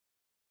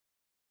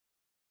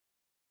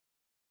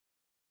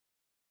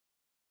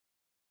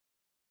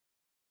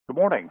Good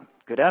morning,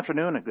 good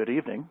afternoon, and good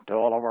evening to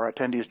all of our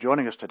attendees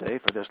joining us today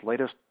for this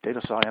latest Data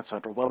Science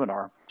Central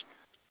webinar.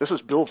 This is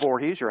Bill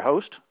Voorhees, your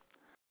host.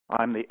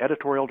 I'm the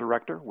Editorial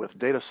Director with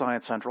Data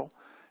Science Central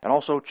and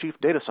also Chief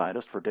Data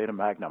Scientist for Data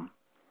Magnum.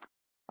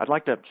 I'd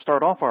like to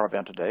start off our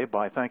event today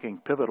by thanking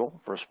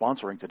Pivotal for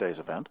sponsoring today's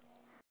event.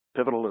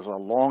 Pivotal is a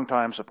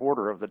longtime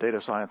supporter of the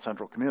Data Science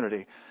Central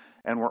community,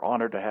 and we're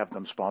honored to have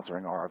them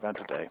sponsoring our event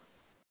today.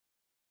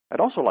 I'd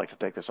also like to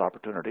take this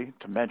opportunity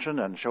to mention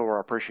and show our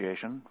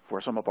appreciation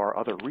for some of our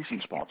other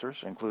recent sponsors,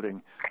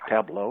 including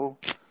Tableau,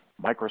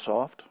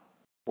 Microsoft,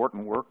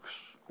 Hortonworks,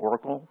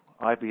 Oracle,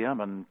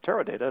 IBM, and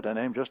Teradata, to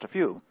name just a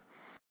few.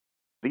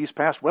 These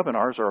past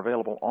webinars are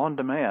available on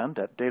demand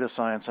at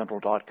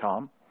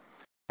datasciencecentral.com,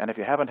 and if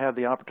you haven't had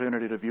the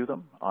opportunity to view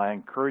them, I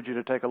encourage you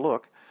to take a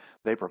look.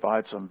 They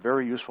provide some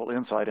very useful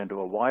insight into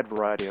a wide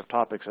variety of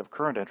topics of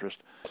current interest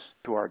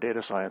to our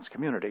data science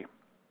community.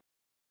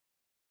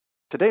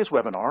 Today's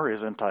webinar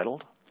is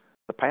entitled,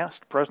 The Past,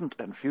 Present,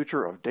 and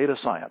Future of Data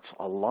Science,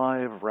 a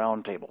Live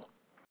Roundtable.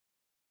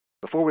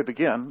 Before we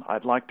begin,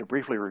 I'd like to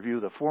briefly review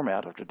the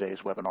format of today's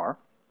webinar.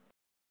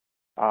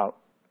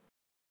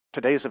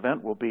 Today's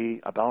event will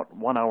be about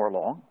 1 hour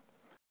long.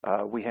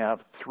 We have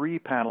 3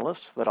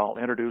 panelists that I'll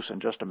introduce in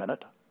just a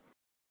minute.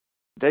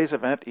 Today's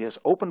event is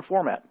open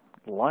format,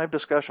 live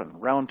discussion,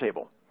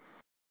 roundtable.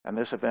 And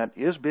this event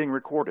is being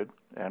recorded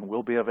and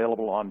will be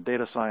available on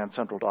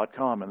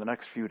datasciencecentral.com in the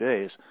next few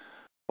days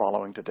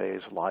following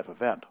today's live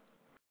event.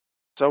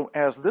 So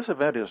as this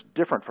event is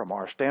different from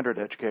our standard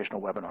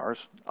educational webinars,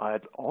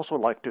 I'd also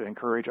like to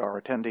encourage our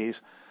attendees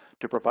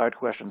to provide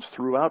questions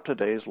throughout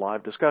today's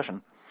live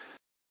discussion.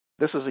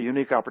 This is a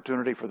unique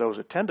opportunity for those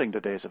attending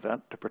today's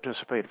event to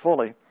participate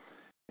fully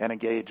and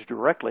engage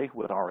directly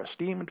with our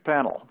esteemed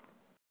panel.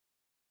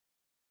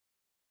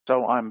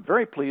 So I'm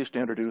very pleased to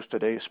introduce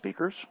today's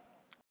speakers,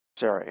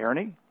 Sarah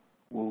Erny,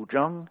 Wu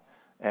Zheng,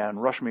 and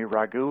Rashmi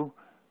Raghu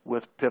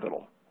with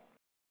Pivotal.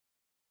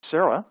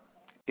 Sarah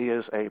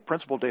is a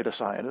principal data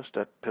scientist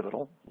at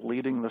Pivotal,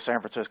 leading the San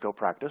Francisco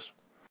practice.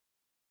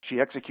 She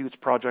executes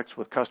projects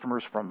with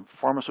customers from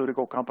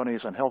pharmaceutical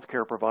companies and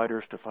healthcare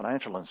providers to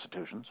financial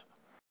institutions.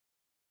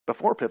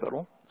 Before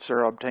Pivotal,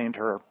 Sarah obtained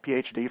her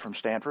PhD from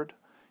Stanford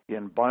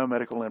in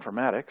biomedical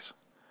informatics,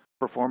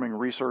 performing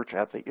research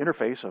at the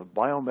interface of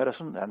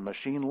biomedicine and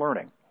machine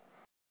learning.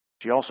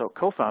 She also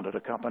co-founded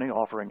a company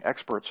offering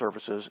expert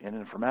services in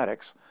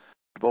informatics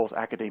to both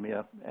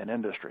academia and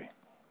industry.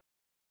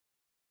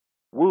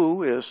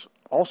 Wu is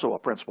also a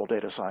principal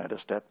data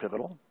scientist at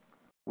Pivotal,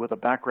 with a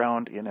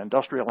background in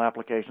industrial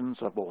applications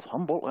of both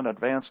humble and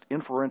advanced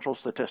inferential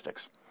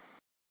statistics.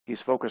 He's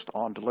focused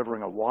on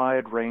delivering a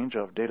wide range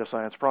of data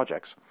science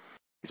projects.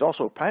 He's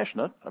also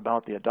passionate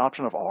about the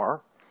adoption of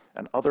R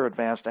and other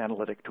advanced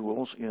analytic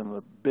tools in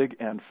the big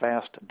and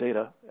fast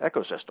data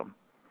ecosystem.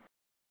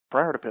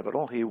 Prior to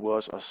Pivotal, he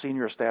was a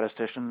senior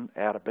statistician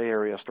at a Bay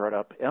Area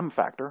startup,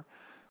 mFactor,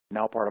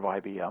 now part of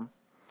IBM,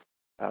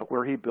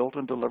 where he built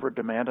and delivered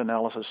demand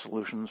analysis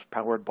solutions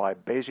powered by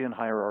Bayesian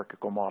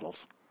hierarchical models.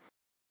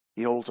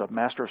 He holds a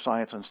Master of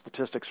Science in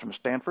Statistics from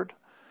Stanford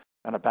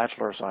and a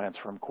Bachelor of Science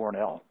from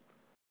Cornell.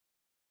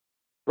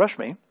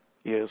 Rashmi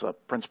is a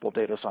principal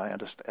data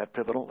scientist at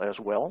Pivotal as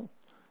well,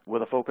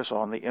 with a focus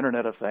on the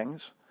Internet of Things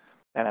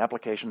and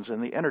applications in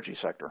the energy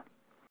sector.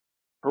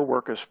 Her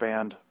work has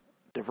spanned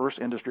diverse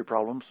industry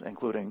problems,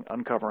 including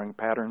uncovering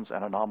patterns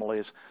and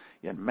anomalies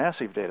in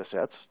massive data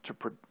sets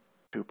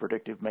to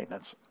predictive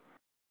maintenance.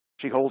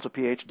 She holds a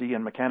PhD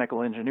in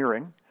mechanical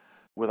engineering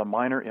with a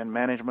minor in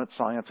management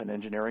science and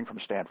engineering from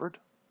Stanford.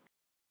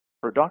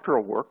 Her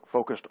doctoral work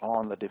focused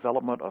on the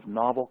development of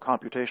novel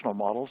computational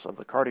models of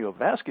the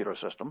cardiovascular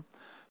system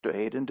to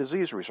aid in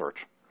disease research.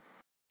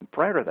 And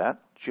prior to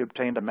that, she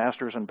obtained a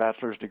master's and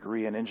bachelor's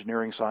degree in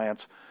engineering science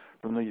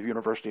from the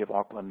University of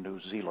Auckland, New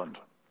Zealand.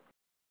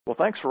 Well,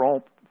 thanks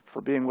for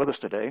being with us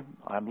today.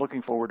 I'm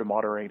looking forward to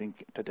moderating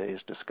today's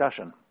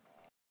discussion.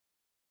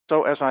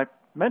 So as I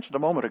mentioned a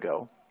moment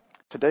ago,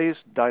 today's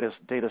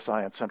Data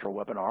Science Central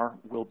webinar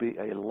will be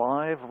a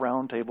live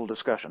roundtable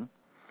discussion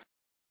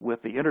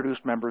with the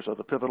introduced members of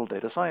the Pivotal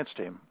Data Science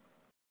team.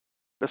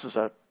 This is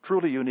a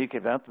truly unique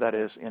event that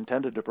is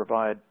intended to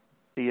provide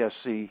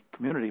DSC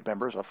community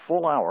members a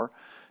full hour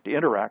to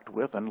interact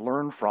with and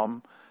learn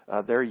from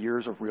their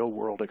years of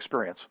real-world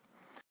experience.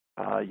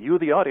 You,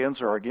 the audience,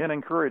 are again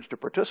encouraged to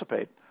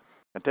participate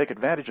and take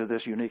advantage of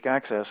this unique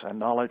access and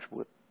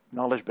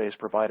knowledge base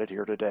provided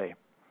here today.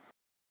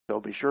 So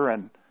be sure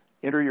and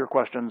enter your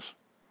questions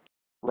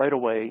right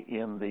away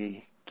in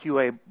the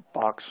QA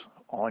box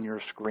on your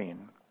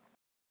screen.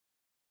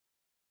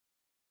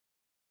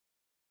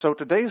 So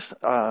today's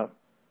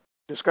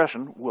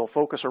discussion will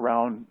focus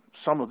around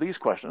some of these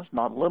questions,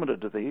 not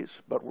limited to these,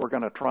 but we're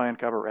going to try and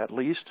cover at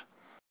least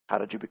how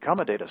did you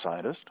become a data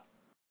scientist?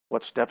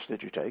 What steps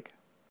did you take?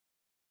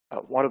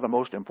 What are the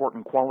most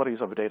important qualities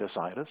of a data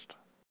scientist?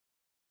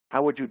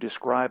 How would you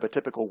describe a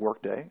typical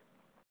workday?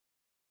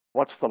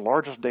 What's the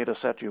largest data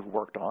set you've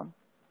worked on?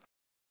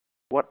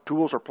 What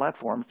tools or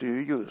platforms do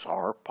you use?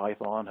 R,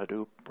 Python,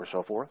 Hadoop, or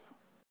so forth?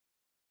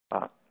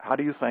 How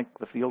do you think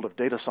the field of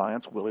data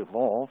science will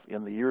evolve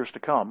in the years to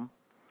come?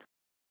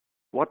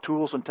 What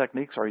tools and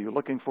techniques are you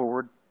looking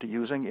forward to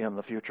using in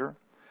the future?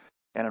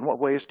 And in what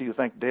ways do you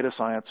think data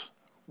science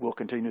will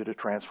continue to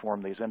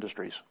transform these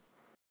industries?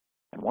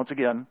 And once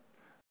again,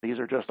 these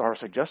are just our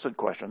suggested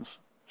questions.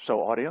 So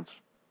audience,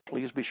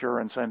 please be sure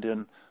and send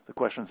in the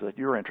questions that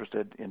you're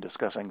interested in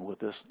discussing with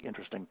this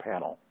interesting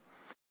panel.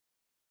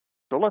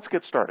 So let's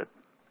get started.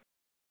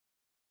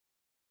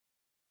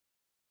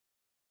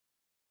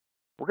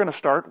 We're going to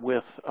start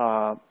with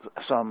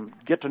some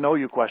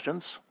get-to-know-you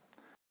questions.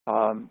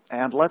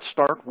 And let's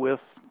start with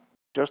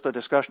just a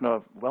discussion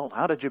of, well,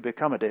 how did you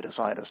become a data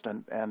scientist?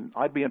 And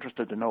I'd be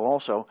interested to know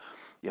also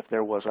if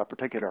there was a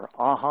particular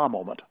aha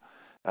moment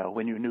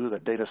when you knew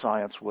that data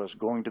science was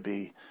going to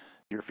be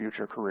your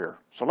future career.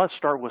 So let's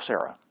start with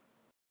Sarah.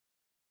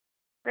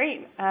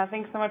 Great.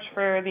 Thanks so much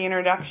for the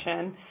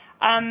introduction.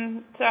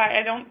 So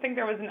I don't think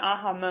there was an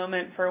aha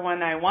moment for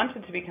when I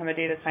wanted to become a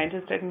data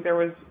scientist. I think there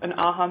was an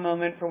aha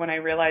moment for when I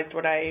realized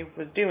what I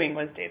was doing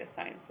was data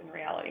science in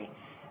reality.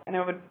 And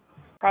I would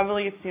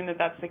probably assume that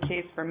that's the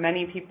case for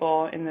many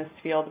people in this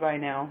field by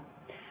now.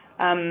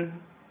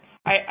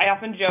 I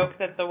often joke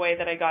that the way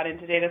that I got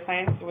into data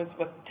science was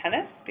with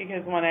tennis,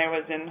 because when I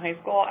was in high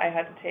school, I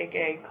had to take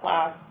a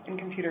class in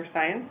computer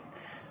science.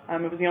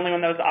 It was the only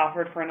one that was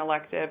offered for an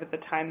elective at the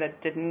time that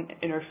didn't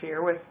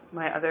interfere with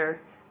my other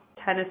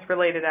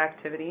tennis-related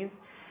activities.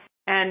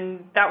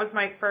 And that was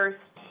my first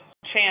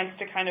chance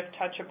to kind of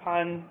touch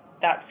upon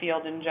that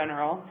field in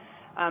general.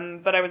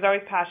 But I was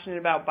always passionate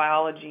about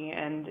biology,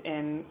 and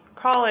in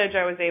college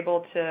I was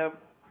able to,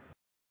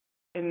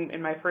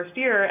 in my first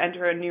year,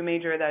 enter a new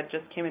major that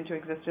just came into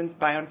existence,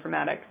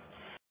 bioinformatics.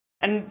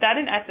 And that,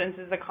 in essence,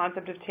 is the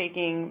concept of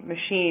taking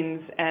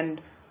machines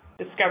and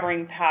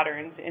discovering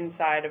patterns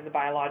inside of the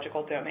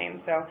biological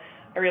domain. So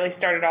I really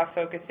started off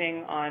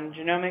focusing on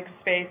genomics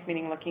space,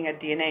 meaning looking at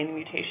DNA and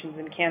mutations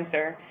in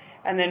cancer,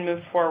 and then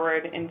moved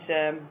forward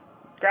into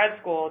grad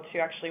school to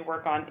actually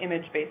work on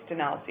image-based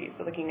analyses,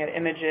 so looking at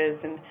images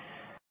and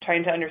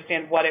trying to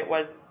understand what it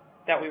was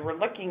that we were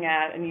looking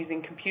at and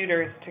using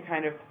computers to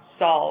kind of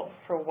solve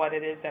for what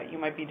it is that you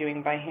might be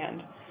doing by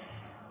hand.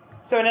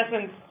 So in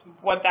essence,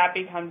 what that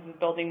becomes is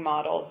building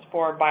models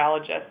for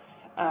biologists.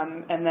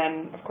 And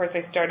then, of course,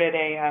 I started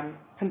a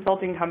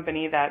consulting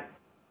company that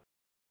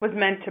was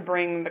meant to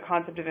bring the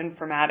concept of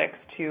informatics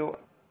to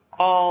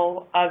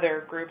all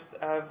other groups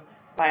of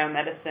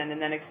biomedicine,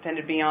 and then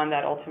extended beyond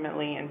that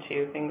ultimately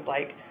into things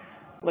like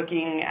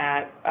looking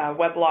at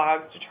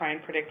weblogs to try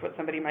and predict what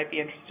somebody might be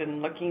interested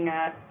in looking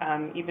at,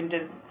 even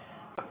did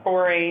a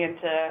foray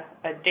into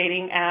a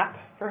dating app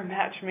for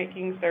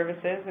matchmaking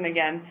services. And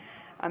again,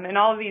 in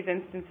all of these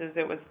instances,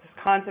 it was this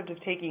concept of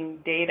taking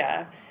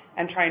data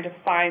and trying to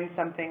find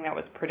something that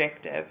was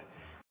predictive.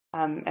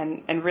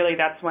 And really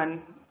that's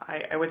when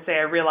I would say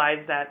I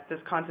realized that this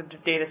concept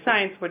of data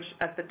science, which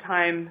at the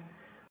time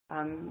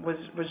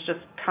was just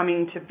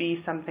coming to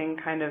be something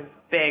kind of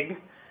big,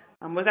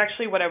 was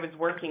actually what I was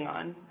working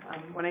on.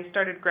 When I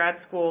started grad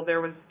school,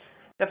 there was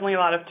definitely a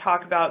lot of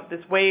talk about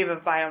this wave of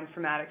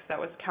bioinformatics that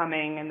was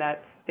coming, and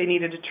that they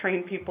needed to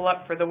train people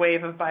up for the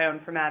wave of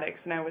bioinformatics,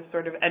 and I was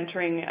sort of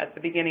entering at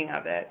the beginning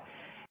of it.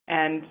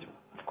 And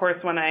of course,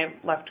 when I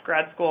left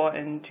grad school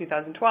in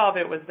 2012,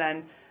 it was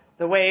then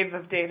the wave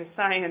of data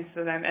science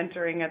that I'm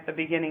entering at the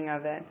beginning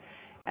of it.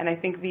 And I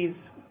think these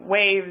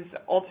waves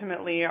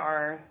ultimately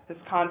are this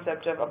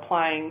concept of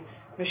applying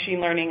machine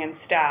learning and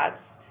stats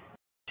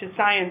to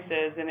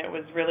sciences, and it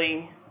was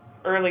really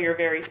earlier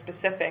very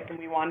specific, and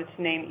we wanted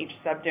to name each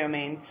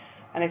subdomain.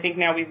 And I think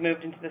now we've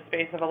moved into the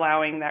space of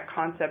allowing that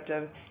concept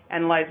of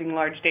analyzing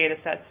large data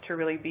sets to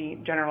really be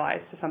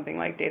generalized to something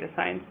like data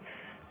science.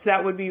 So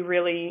that would be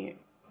really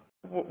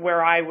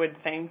where I would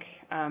think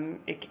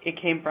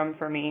it came from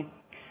for me.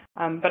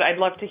 But I'd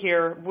love to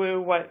hear,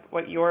 Wu,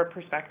 what your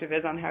perspective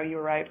is on how you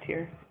arrived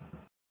here.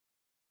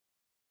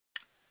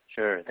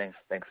 Sure.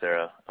 Thanks,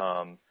 Sarah.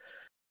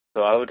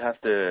 So I would have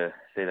to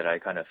say that I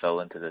kind of fell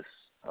into this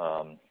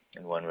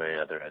in one way or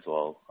another as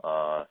well.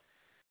 I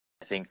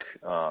think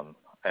I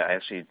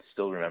actually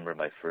still remember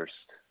my first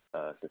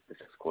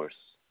statistics course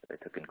that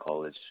I took in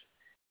college,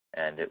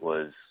 and it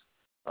was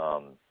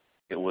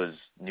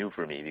new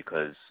for me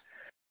because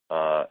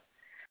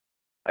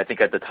I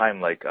think at the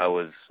time, like, I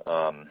was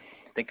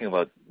thinking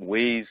about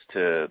ways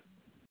to,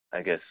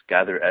 I guess,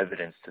 gather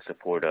evidence to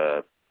support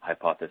a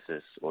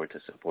hypothesis or to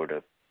support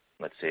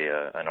let's say,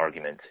 an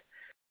argument.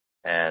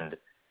 And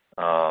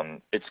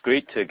it's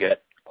great to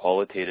get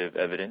qualitative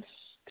evidence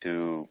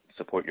to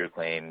support your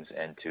claims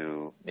and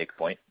to make a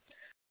point.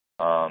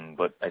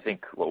 But I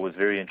think what was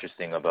very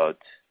interesting about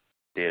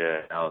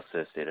data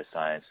analysis, data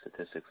science,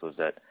 statistics was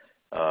that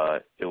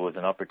it was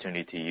an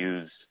opportunity to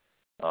use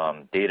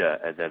data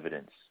as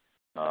evidence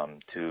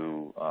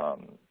to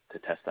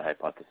test the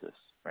hypothesis,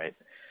 right?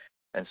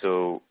 And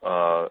so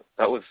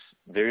that was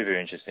very, very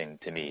interesting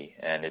to me,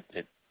 and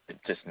it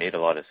just made a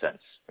lot of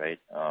sense, right?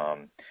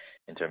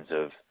 In terms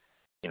of,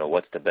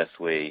 what's the best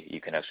way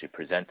you can actually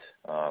present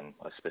a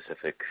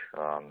specific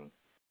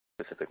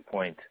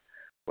point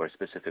or a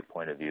specific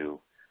point of view,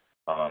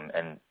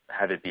 and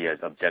have it be as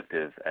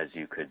objective as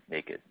you could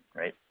make it,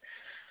 right?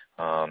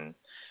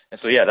 And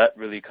so, yeah, that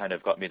really kind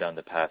of got me down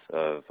the path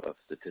of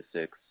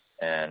statistics.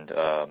 And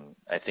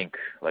I think,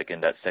 like,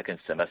 in that second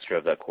semester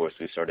of that course,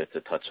 we started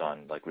to touch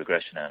on, like,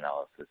 regression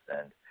analysis.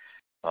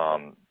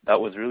 And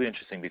that was really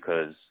interesting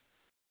because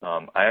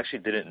I actually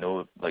didn't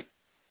know, like,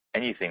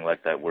 anything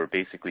like that, where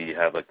basically you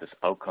have, like, this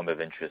outcome of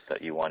interest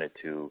that you wanted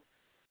to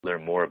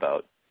learn more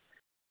about.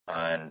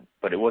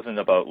 But it wasn't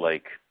about,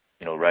 like,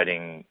 you know,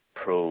 writing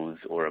prose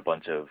or a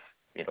bunch of,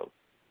 you know,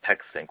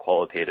 text and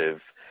qualitative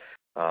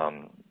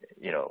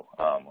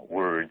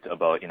words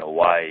about, you know,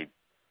 why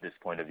this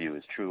point of view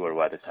is true or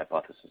why this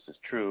hypothesis is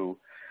true,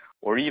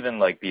 or even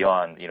like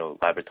beyond, you know,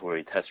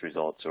 laboratory test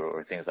results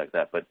or things like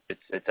that. But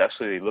it's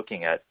actually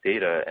looking at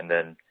data and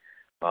then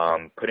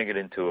putting it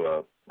into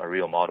a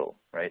real model,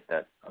 right?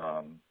 That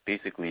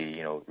basically,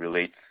 you know,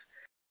 relates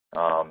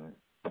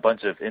a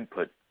bunch of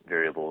input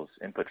variables,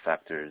 input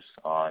factors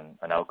on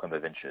an outcome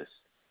of interest.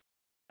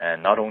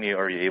 And not only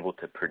are you able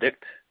to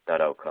predict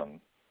that outcome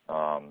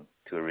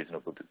to a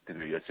reasonable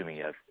degree, assuming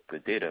you have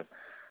good data,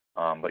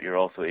 but you're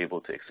also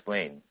able to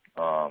explain,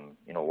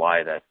 you know,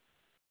 why that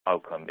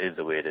outcome is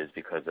the way it is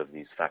because of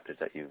these factors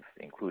that you've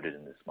included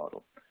in this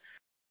model.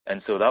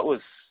 And so that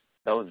was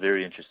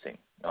very interesting,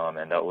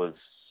 and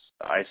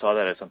I saw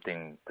that as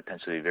something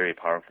potentially very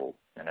powerful,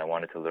 and I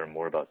wanted to learn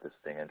more about this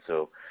thing. And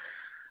so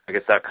I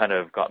guess that kind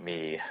of got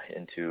me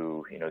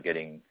into, you know,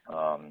 getting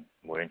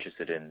more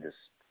interested in this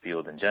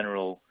field in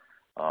general.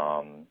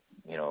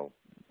 You know,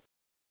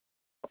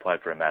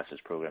 applied for a master's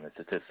program in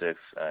statistics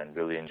and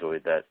really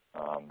enjoyed that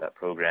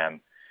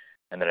program.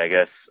 And then I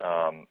guess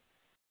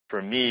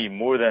for me,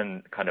 more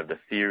than kind of the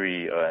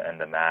theory and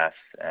the math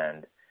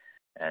and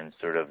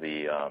sort of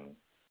the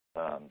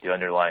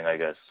underlying, I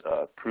guess,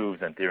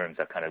 proofs and theorems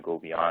that kind of go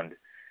beyond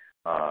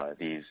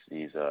these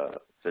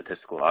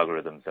statistical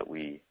algorithms that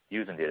we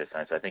use in data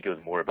science, I think it was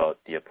more about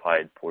the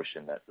applied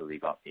portion that really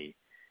got me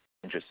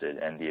interested,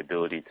 and the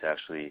ability to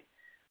actually,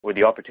 or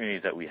the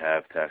opportunities that we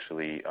have to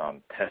actually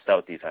test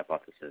out these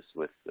hypotheses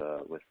with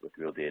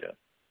real data.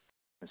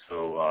 And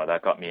so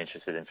that got me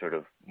interested in sort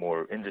of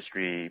more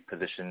industry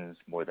positions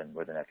more than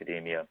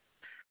academia.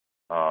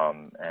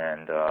 And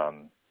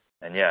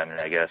yeah, I mean,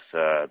 I guess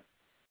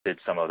did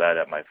some of that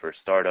at my first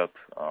startup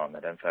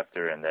at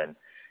MFactor, and then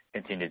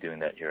continued doing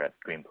that here at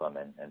Greenplum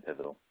and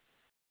Pivotal.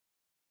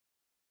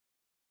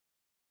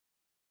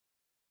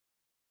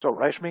 So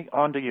Rashmi,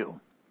 on to you.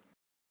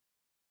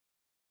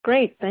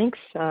 Great, thanks.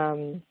 Thanks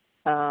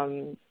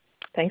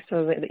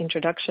for the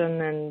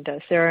introduction, and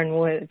Sarah and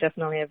Wu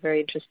definitely have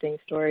very interesting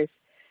stories.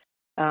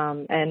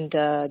 And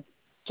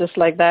just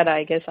like that,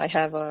 I guess I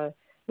have a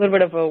little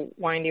bit of a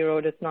windy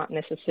road. It's not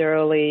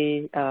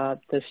necessarily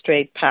the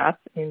straight path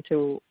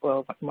into,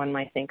 well, one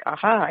might think,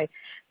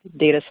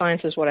 data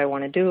science is what I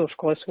want to do. Of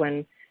course,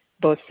 when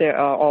both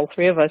all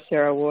three of us,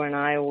 Sarah, Wu, and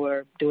I,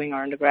 were doing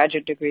our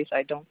undergraduate degrees,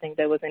 I don't think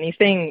there was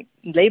anything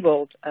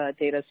labeled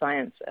data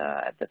science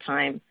at the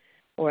time,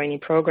 or any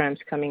programs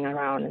coming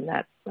around in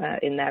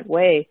that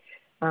way.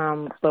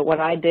 But what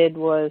I did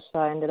was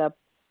I ended up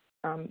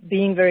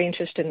being very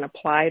interested in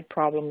applied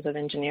problems of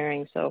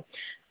engineering. So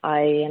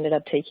I ended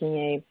up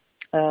taking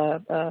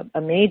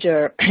a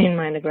major in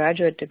my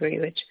undergraduate degree,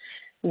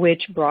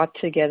 which brought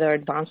together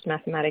advanced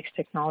mathematics,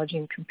 technology,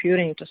 and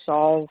computing to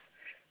solve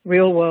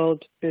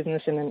real-world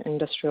business and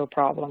industrial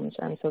problems.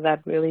 And so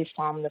that really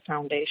formed the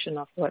foundation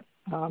of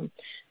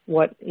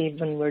what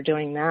even we're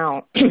doing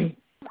now.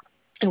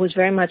 It was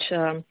very much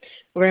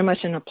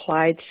an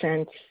applied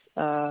sense,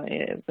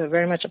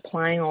 very much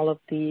applying all of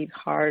the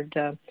hard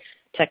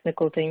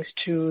technical things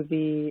to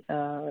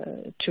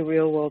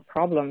real world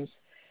problems.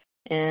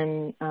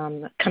 And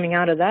coming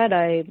out of that,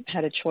 I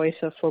had a choice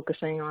of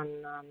focusing on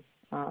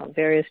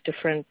various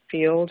different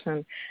fields,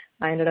 and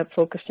I ended up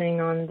focusing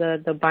on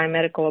the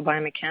biomedical or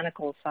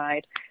biomechanical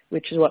side,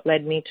 which is what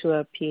led me to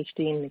a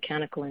PhD in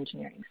mechanical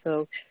engineering.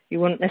 So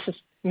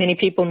many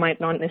people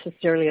might not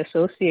necessarily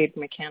associate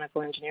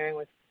mechanical engineering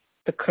with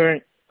the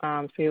current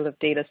field of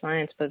data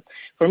science, but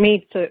for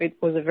me, it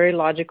was a very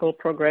logical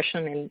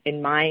progression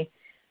in my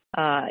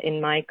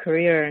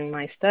career and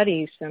my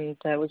studies, and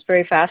it was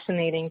very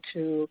fascinating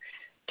to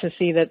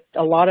see that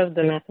a lot of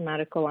the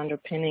mathematical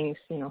underpinnings,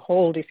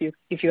 hold. If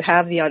you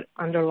have the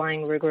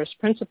underlying rigorous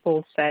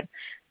principle set,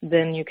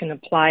 then you can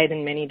apply it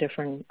in many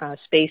different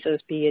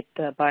spaces, be it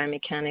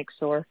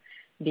biomechanics or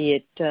be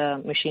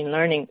it machine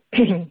learning.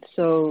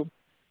 So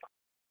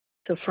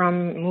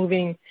from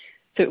moving.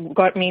 So it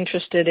got me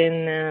interested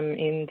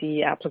in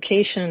the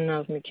application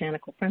of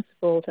mechanical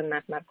principles and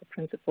mathematical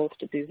principles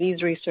to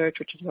disease research,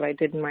 which is what I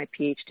did in my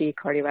PhD,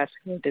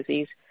 cardiovascular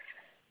disease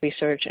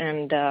research.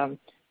 And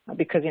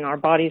because our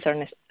bodies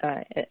are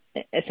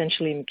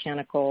essentially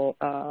mechanical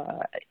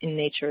in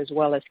nature as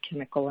well as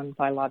chemical and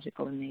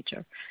biological in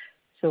nature.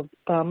 So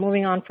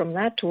moving on from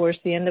that, towards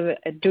the end of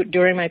it,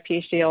 during my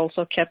PhD, I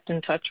also kept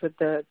in touch with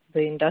the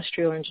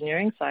industrial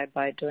engineering side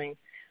by doing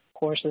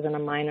courses and a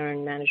minor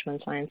in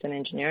management science and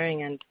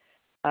engineering, and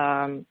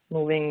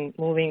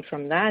moving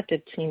from that,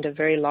 it seemed a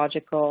very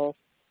logical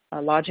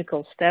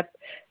step.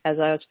 As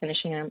I was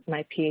finishing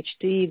my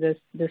PhD,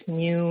 this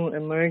new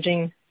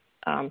emerging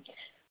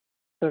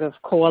sort of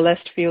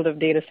coalesced field of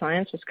data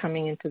science was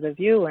coming into the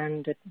view,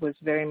 and it was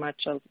very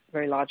much a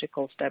very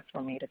logical step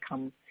for me to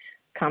come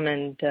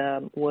and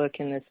work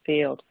in this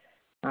field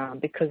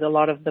because a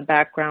lot of the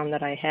background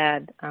that I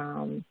had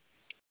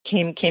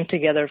came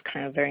together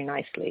kind of very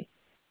nicely.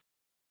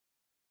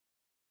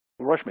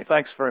 Rashmi,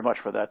 thanks very much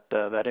for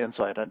that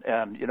insight.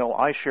 And you know,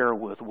 I share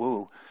with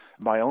Wu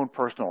my own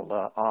personal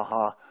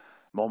aha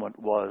moment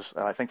was,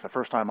 I think, the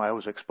first time I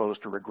was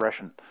exposed to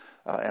regression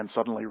and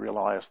suddenly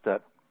realized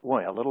that,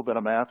 boy, a little bit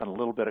of math and a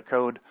little bit of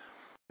code,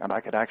 and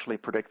I could actually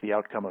predict the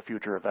outcome of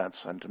future events.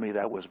 And to me,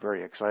 that was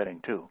very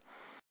exciting, too.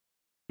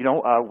 You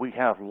know, we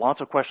have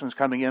lots of questions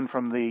coming in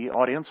from the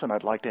audience, and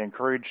I'd like to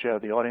encourage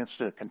the audience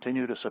to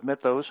continue to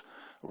submit those.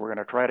 We're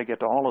going to try to get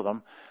to all of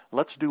them.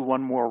 Let's do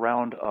one more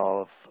round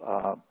of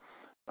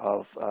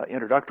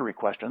introductory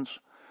questions.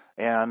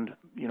 And,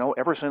 you know,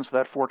 ever since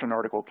that Fortune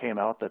article came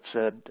out that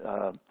said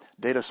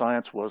data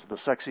science was the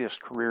sexiest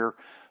career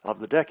of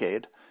the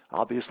decade,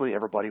 obviously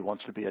everybody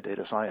wants to be a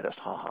data scientist,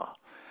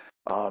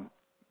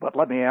 but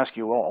let me ask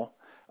you all,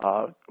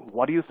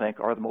 what do you think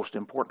are the most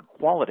important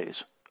qualities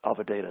of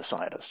a data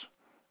scientist?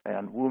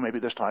 And Wu, maybe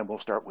this time we'll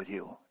start with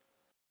you.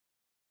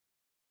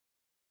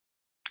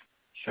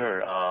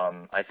 Sure.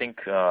 I think,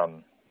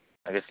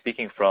 I guess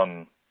speaking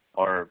from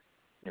our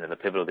the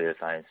Pivotal Data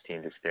Science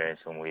team's experience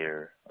when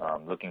we're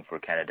looking for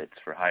candidates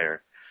for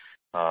hire,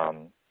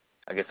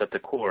 I guess at the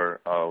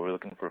core, we're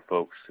looking for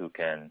folks who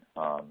can,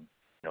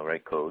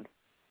 write code,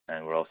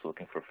 and we're also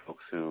looking for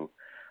folks who,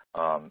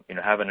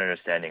 have an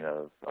understanding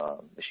of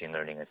machine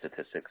learning and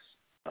statistics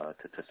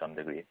to some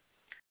degree.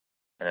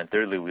 And then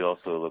thirdly, we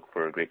also look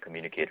for great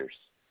communicators,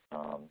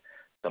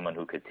 someone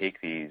who could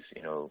take these,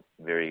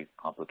 very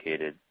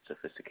complicated,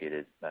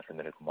 sophisticated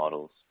mathematical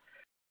models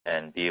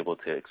and be able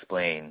to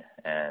explain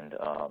and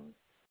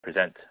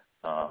present,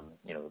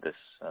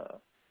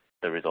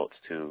 the results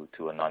to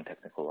a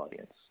non-technical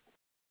audience.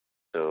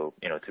 So,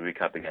 to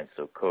recap again,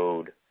 so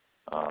code,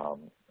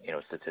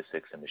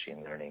 statistics and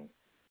machine learning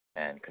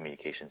and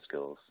communication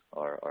skills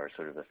are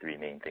sort of the three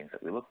main things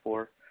that we look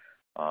for.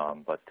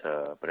 But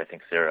I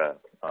think Sarah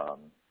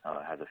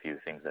has a few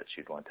things that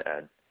she'd want to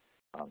add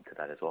to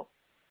that as well.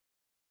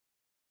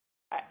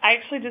 I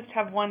actually just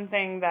have one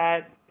thing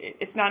that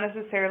it's not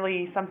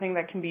necessarily something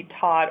that can be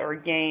taught or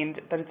gained,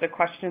 but it's a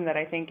question that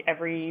I think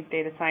every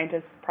data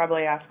scientist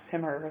probably asks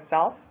him or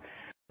herself,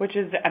 which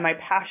is, am I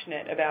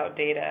passionate about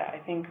data? I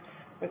think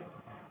with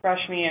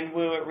Rashmi and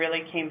Wu, it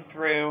really came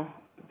through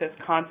this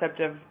concept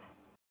of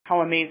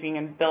how amazing,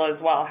 and Bill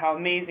as well, how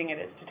amazing it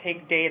is to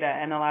take data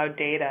and allow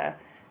data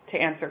to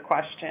answer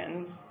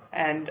questions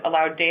and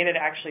allow data to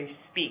actually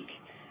speak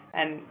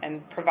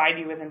and provide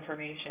you with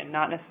information,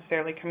 not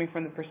necessarily coming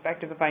from the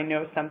perspective of I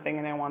know something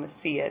and I want to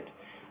see it,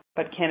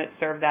 but can it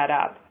serve that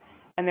up?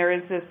 And there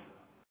is this,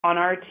 on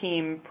our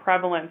team,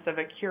 prevalence of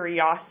a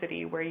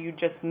curiosity where you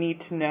just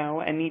need to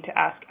know and need to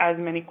ask as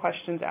many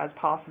questions as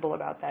possible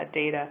about that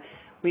data.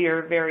 We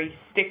are very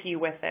sticky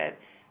with it,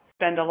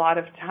 spend a lot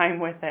of time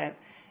with it,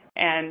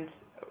 and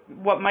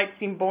what might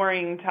seem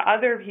boring to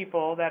other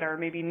people that are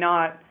maybe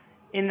not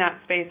in that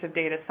space of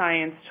data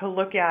science, to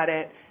look at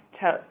it,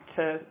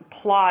 to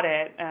plot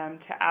it,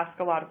 to ask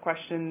a lot of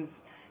questions,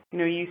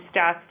 use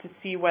stats to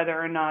see whether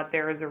or not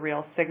there is a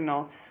real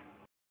signal.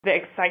 The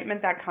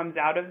excitement that comes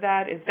out of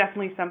that is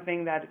definitely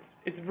something that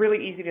is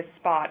really easy to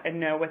spot and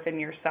know within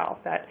yourself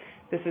that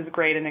this is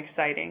great and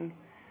exciting.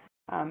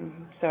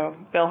 So,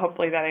 Bill,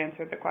 hopefully that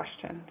answered the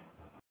question.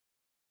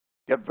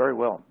 Yep, very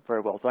well,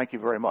 very well. Thank you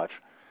very much.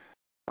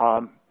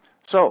 The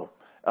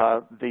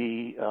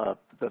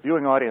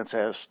viewing audience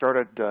has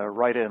started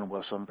right in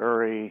with some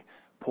very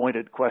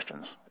pointed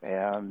questions,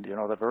 and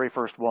the very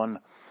first one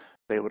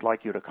they would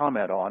like you to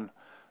comment on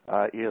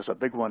is a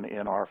big one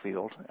in our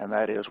field, and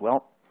that is,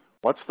 well,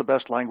 what's the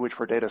best language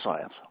for data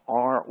science,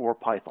 R or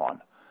Python,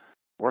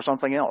 or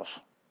something else?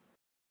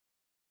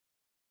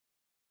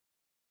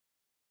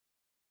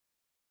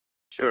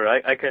 Sure,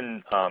 I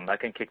can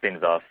kick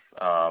things off,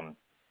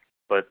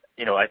 but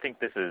I think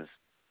this is,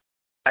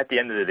 at the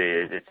end of the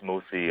day, it's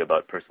mostly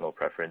about personal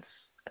preference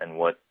and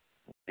what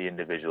the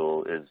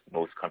individual is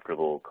most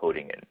comfortable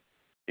coding in.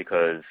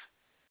 Because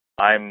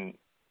I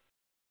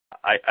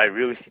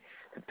really,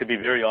 to be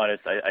very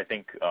honest, I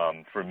think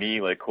for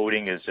me, like,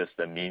 coding is just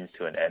a means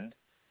to an end,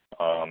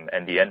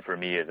 and the end for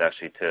me is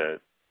actually to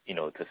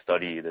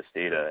study this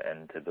data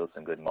and to build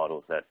some good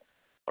models that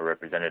are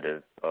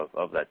representative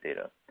of that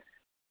data.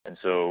 And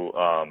so,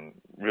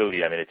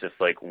 really, I mean, it's just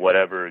like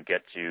whatever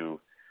gets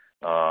you,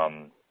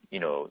 the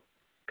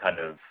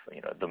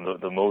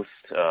most,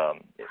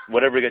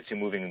 whatever gets you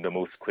moving the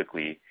most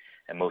quickly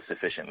and most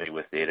efficiently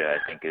with data, I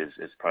think is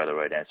probably the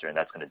right answer, and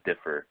that's going to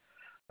differ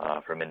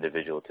from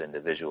individual to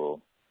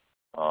individual.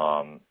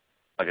 I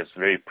guess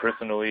very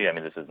personally, I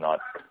mean, this is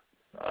not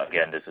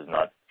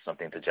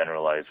something to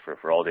generalize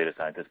for all data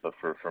scientists, but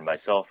for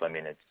myself, I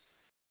mean,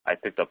 I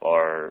picked up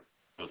R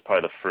was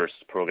probably the first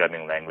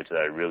programming language that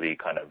I really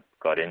kind of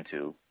got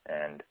into,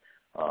 and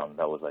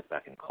that was like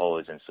back in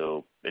college. And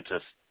so it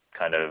just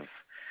kind of,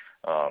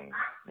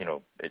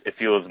 it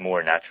feels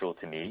more natural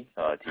to me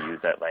to use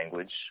that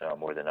language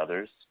more than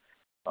others,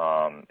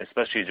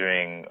 especially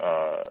during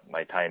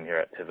my time here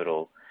at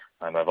Pivotal.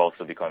 I've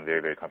also become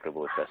very, very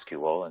comfortable with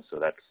SQL, and so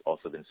that's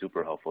also been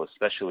super helpful,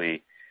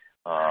 especially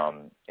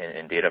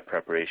in data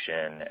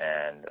preparation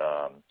and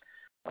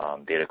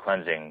data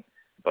cleansing,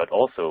 but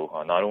also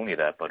not only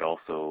that, but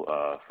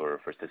also for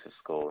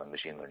statistical and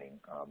machine learning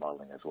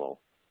modeling as well.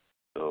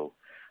 So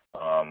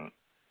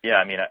yeah,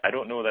 I mean, I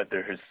don't know that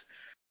there's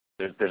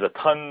a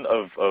ton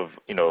of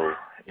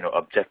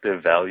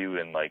objective value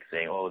in like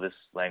saying, oh, this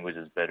language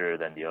is better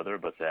than the other,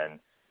 but then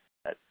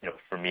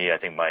for me, I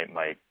think my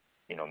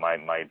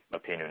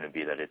opinion would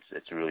be that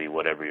it's really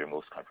whatever you're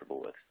most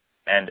comfortable with,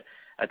 and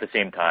at the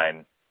same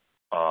time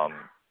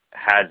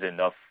has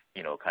enough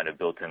kind of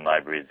built-in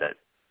libraries that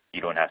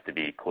you don't have to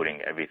be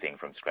coding everything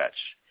from scratch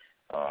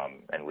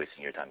and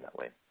wasting your time that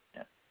way.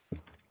 Yeah.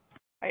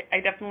 I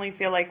definitely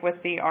feel like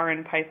with the R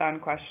and Python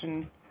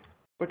question,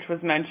 which was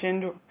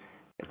mentioned,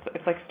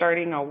 it's like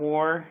starting a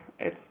war.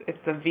 It's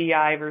the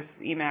VI versus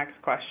Emacs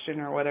question,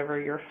 or whatever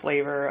your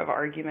flavor of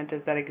argument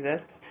is that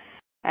exists.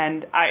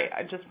 And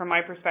I just from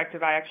my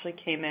perspective, I actually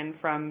came in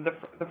from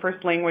the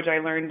first language I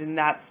learned in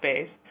that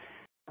space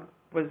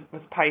was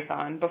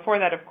Python. Before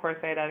that, of course,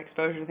 I had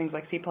exposure to things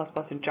like C++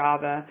 and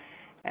Java,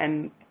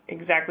 and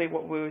exactly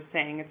what Wu was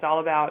saying. It's all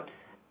about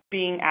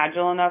being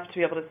agile enough to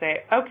be able to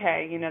say,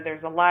 okay,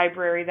 there's a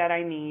library that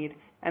I need,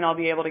 and I'll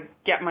be able to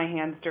get my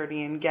hands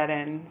dirty and get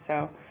in.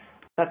 So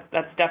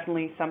that's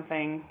definitely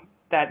something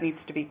that needs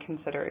to be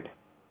considered.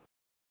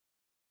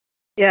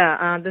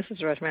 Yeah, this is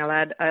Rashmi.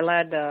 I'll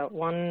add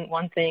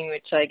one thing,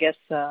 which I guess,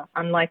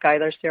 unlike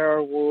either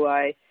Sarah or Wu,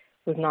 I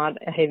was not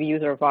a heavy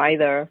user of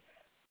either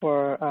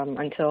for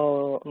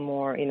until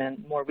more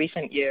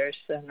recent years,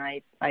 and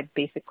I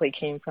basically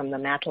came from the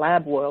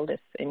MATLAB world. If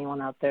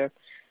anyone out there,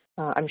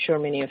 I'm sure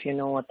many of you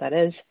know what that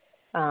is.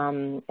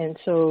 And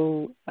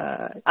so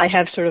I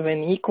have sort of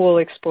an equal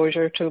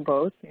exposure to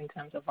both in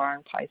terms of R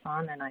and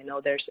Python, and I know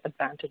there's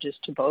advantages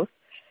to both.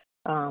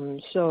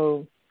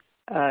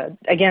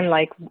 Again,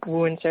 like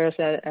Wu and Sarah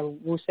said,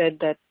 Wu said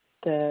that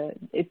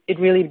it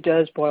really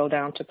does boil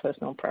down to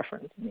personal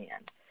preference in the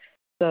end.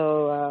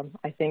 So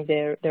I think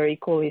they're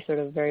equally sort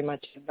of very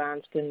much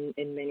advanced in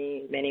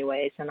many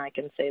ways, and I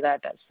can say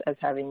that as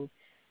having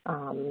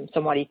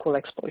somewhat equal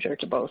exposure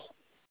to both.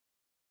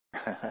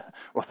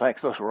 Well,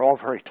 thanks. Those were all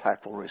very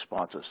tactful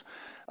responses.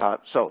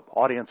 So,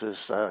 audience's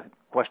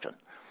question.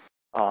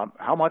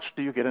 How much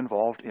do you get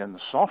involved in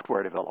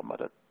software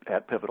development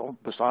at Pivotal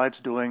besides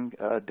doing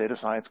data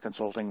science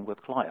consulting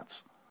with clients?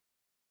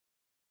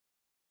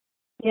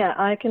 Yeah,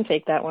 I can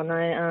take that one.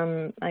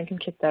 I can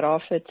kick that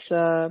off.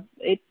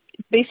 It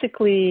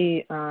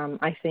basically,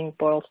 I think,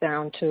 boils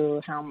down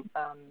to how,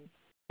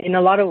 in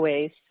a lot of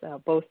ways,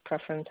 both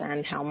preference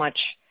and how much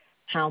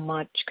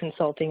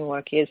consulting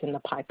work is in the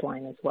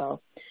pipeline as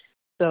well.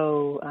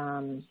 So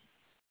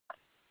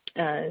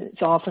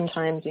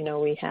oftentimes,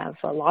 we have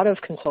a lot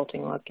of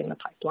consulting work in the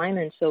pipeline,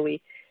 and so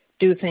we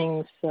do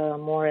things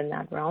more in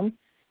that realm.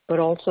 But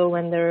also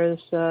when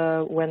there's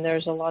a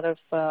lot of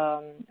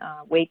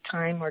wait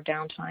time or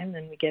downtime,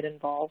 then we get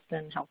involved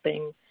in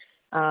helping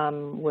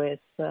with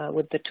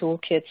the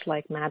toolkits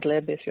like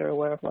MADlib, if you're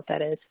aware of what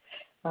that is.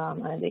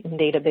 I think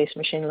database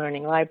machine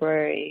learning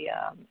library,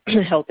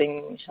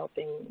 helping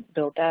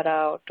build that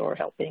out or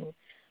helping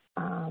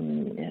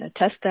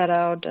test that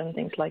out and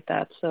things like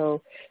that.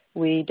 So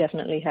we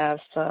definitely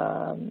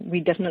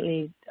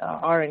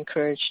are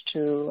encouraged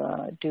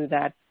to do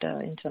that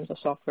in terms of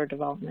software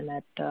development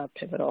at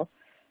Pivotal.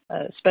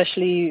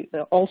 Especially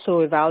also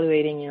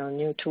evaluating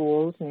new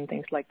tools and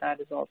things like that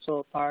is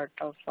also part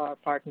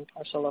and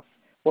parcel of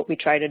what we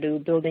try to do,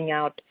 building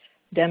out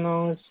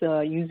demos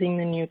using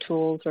the new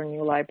tools or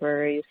new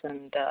libraries,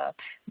 and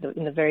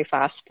in the very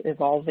fast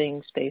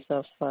evolving space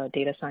of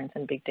data science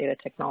and big data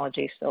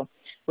technology. So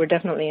we're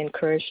definitely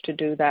encouraged to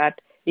do that.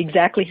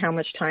 Exactly how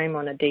much time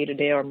on a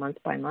day-to-day or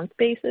month-by-month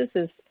basis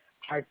is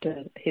hard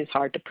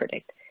to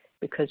predict,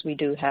 because we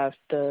do have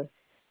the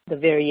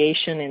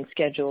variation in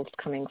schedules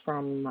coming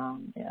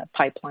from a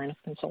pipeline of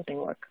consulting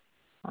work.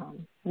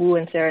 Wu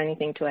and Sarah,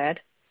 anything to add?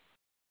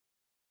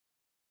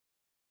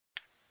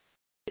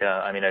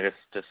 Yeah, I mean, I guess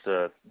just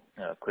a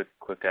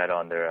quick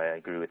add-on there. I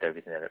agree with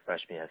everything that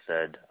Rashmi has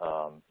said.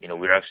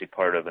 We're actually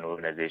part of an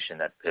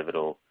organization at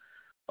Pivotal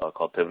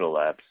called Pivotal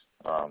Labs,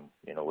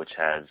 which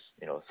has,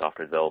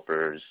 software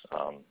developers,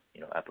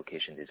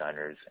 application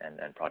designers,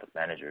 and product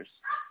managers.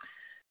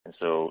 And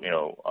so,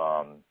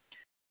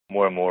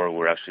 more and more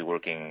we're actually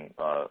working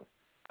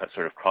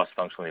sort of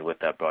cross-functionally with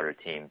that broader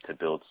team to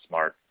build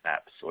smart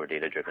apps or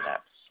data-driven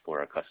apps for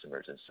our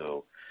customers. And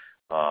so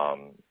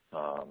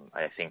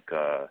I think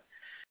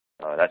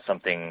that's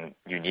something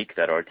unique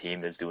that our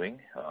team is doing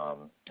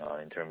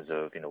in terms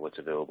of what's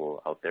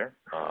available out there.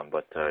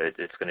 But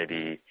it's going to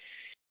be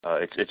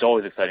it's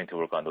always exciting to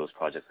work on those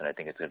projects, and I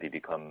think it's going to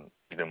become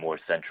even more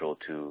central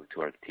to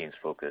our team's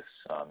focus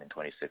in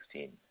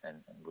 2016 and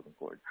moving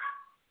forward.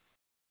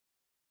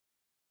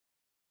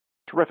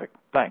 Terrific,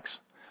 thanks.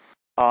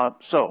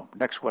 So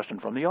next question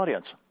from the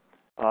audience,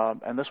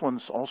 and this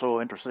one's also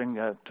interesting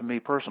to me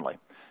personally.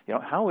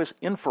 How is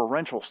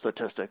inferential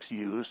statistics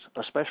used,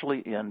 especially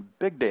in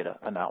big data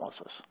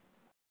analysis?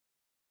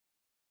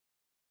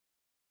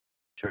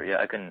 Sure. Yeah,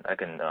 I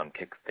can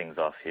kick things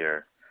off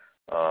here.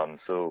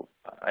 So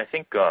I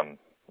think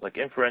like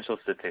inferential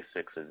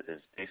statistics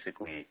is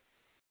basically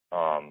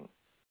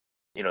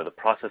the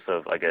process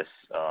of, I guess,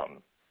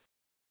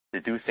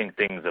 deducing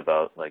things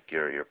about like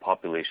your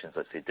population's,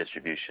 let's say,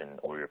 distribution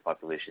or your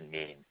population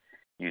mean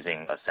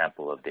using a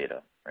sample of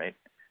data, right?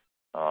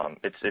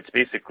 It's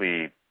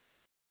basically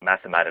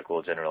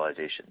mathematical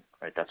generalization,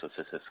 right? That's what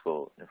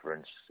statistical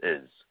inference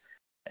is.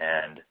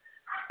 And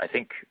I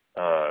think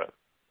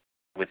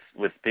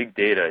with big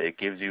data, it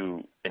gives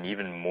you an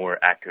even more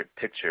accurate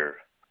picture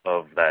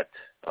of that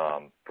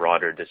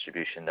broader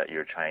distribution that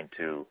you're trying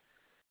to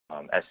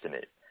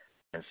estimate.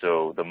 And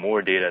so the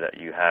more data that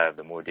you have,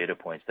 the more data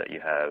points that you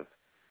have,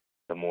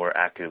 the more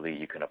accurately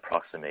you can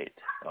approximate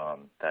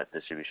that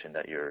distribution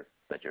that you're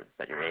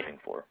aiming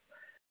for.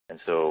 And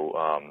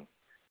so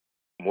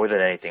more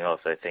than anything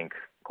else, I think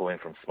going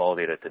from small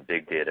data to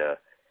big data,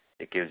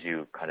 it gives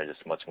you kind of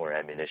just much more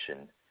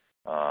ammunition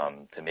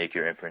to make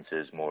your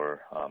inferences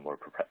more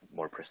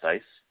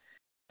precise,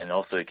 and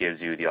also it gives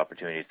you the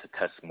opportunities to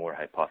test more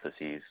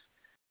hypotheses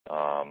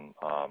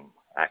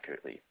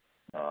accurately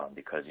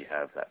because you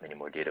have that many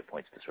more data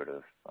points to sort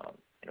of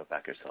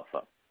back yourself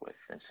up with.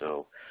 And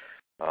so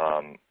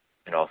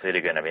I'll say it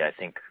again. I mean, I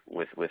think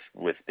with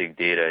big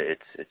data,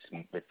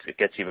 it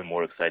gets even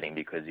more exciting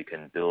because you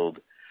can build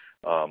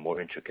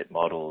more intricate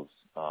models.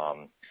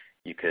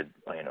 You could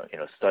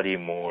study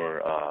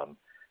more.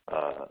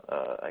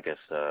 I guess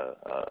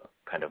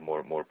kind of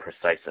more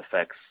precise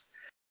effects,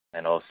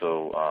 and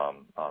also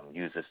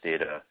use this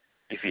data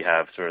if you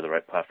have sort of the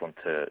right platform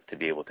to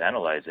be able to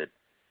analyze it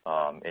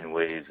in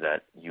ways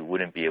that you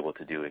wouldn't be able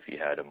to do if you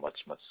had a much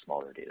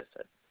smaller data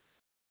set.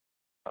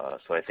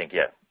 So I think,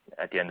 yeah,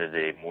 at the end of the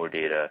day, more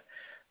data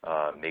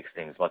makes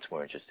things much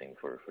more interesting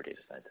for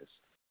data scientists.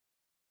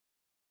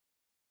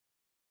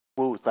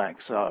 Woo,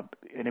 thanks.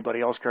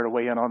 Anybody else care to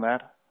weigh in on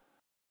that?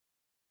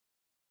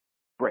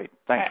 Great,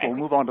 thanks. We'll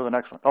move on to the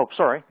next one. Oh,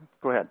 sorry.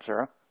 Go ahead,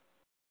 Sarah.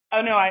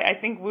 Oh, no, I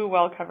think Wu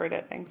well covered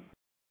it. Thanks.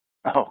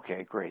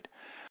 Okay, great.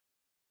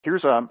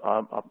 Here's a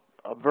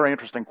very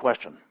interesting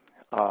question,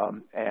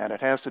 and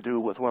it has to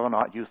do with whether or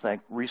not you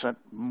think recent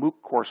MOOC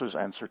courses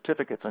and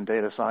certificates in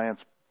data science,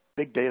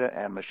 big data,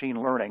 and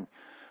machine learning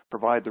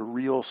provide the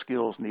real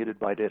skills needed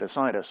by data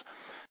scientists.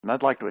 And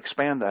I'd like to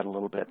expand that a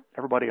little bit.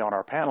 Everybody on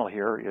our panel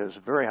here is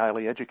very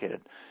highly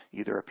educated,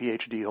 either a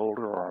PhD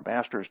holder or a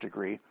master's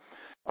degree.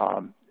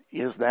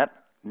 Is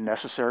that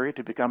necessary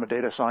to become a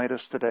data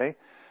scientist today?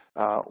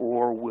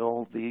 Or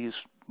will these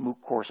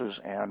MOOC courses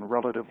and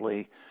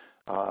relatively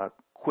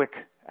quick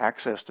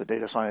access to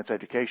data science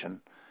education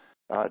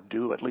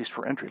do, at least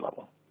for entry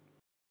level?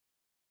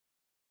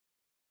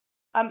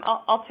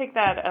 I'll take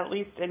that at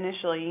least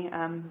initially.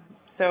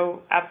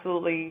 So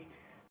absolutely,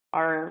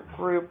 our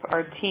group,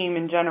 our team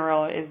in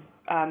general is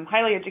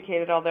highly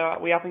educated, although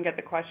we often get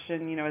the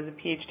question, is a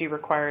PhD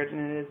required?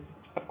 And it is,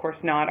 of course,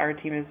 not. Our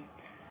team is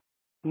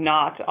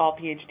not all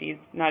PhDs,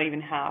 not even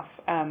half.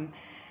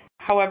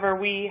 However,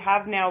 we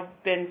have now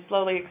been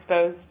slowly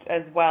exposed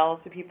as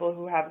well to people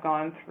who have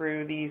gone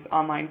through these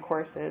online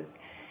courses.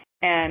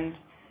 And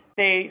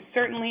they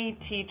certainly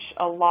teach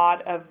a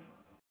lot of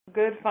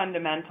good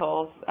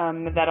fundamentals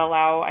that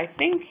allow, I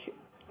think,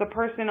 the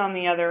person on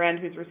the other end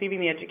who's receiving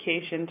the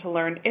education to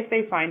learn if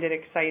they find it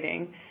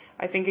exciting.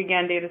 I think,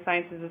 again, data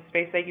science is a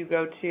space that you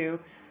go to.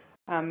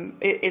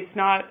 It's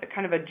not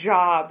kind of a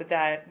job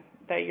that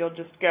you'll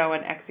just go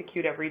and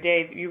execute every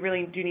day. You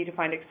really do need to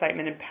find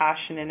excitement and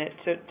passion in it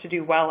to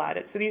do well at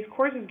it. So these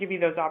courses give you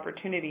those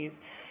opportunities.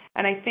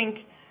 And I think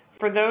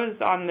for those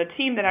on the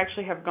team that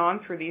actually have gone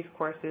through these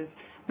courses,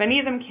 many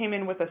of them came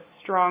in with a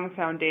strong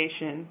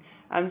foundation,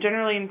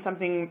 generally in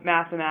something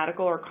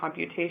mathematical or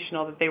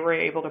computational that they were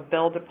able to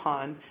build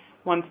upon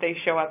once they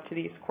show up to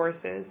these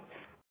courses.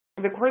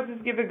 The courses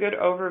give a good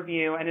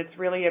overview, and it's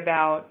really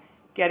about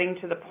getting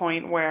to the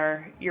point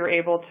where you're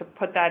able to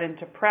put that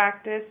into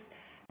practice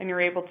and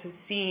you're able to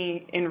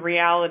see in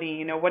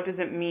reality, what does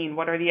it mean?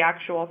 What are the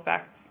actual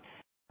effects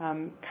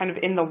kind of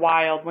in the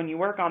wild when you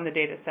work on the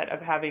data set of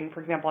having,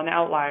 for example, an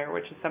outlier,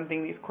 which is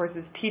something these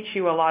courses teach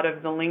you a lot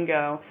of the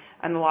lingo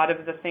and a lot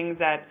of the things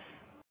that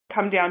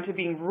come down to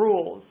being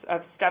rules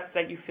of steps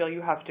that you feel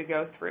you have to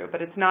go through.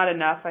 But it's not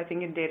enough, I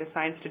think, in data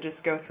science to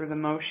just go through the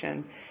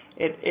motion.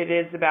 It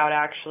is about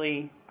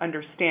actually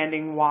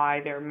understanding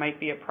why there might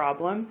be a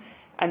problem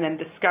and then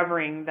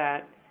discovering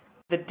that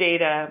the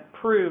data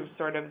proves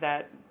sort of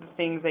that the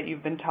things that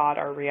you've been taught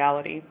are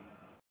reality.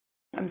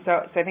 And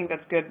so I think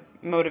that's good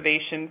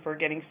motivation for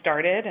getting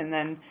started, and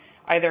then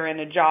either in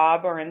a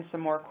job or in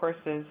some more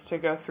courses to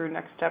go through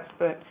next steps.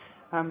 But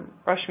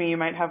Rashmi, you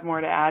might have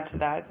more to add to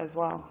that as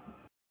well.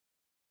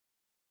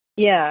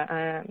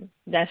 Yeah,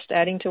 just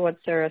adding to what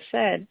Sarah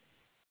said,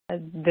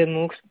 the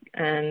MOOCs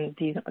and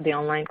the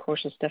online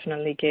courses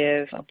definitely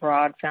give a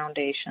broad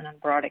foundation and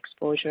broad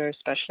exposure,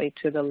 especially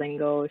to the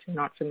lingo if you're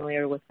not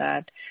familiar with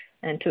that,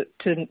 and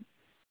to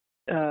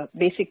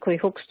basically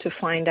hooks to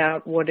find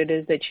out what it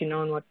is that you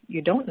know and what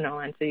you don't know,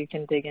 and so you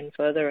can dig in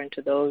further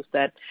into those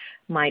that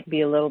might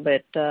be a little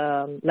bit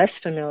less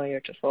familiar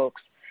to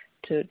folks,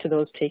 to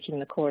those taking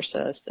the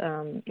courses.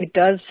 It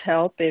does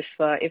help if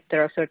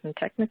there are certain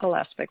technical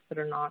aspects that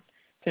are not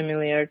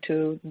familiar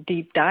to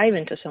deep dive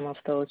into some of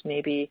those.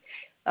 Maybe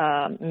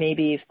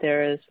if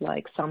there is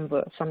like some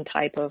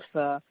type of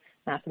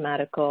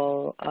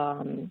mathematical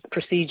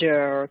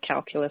procedure or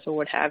calculus or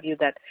what have you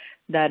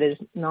that is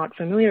not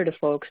familiar to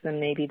folks, then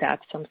maybe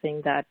that's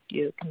something that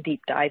you can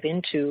deep dive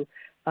into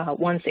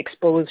once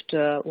exposed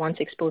to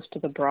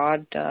the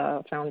broad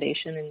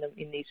foundation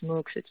in these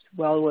MOOCs. It's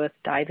well worth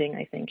diving,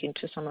 I think,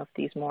 into some of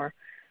these more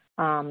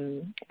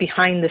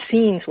behind the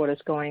scenes, what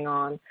is going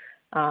on.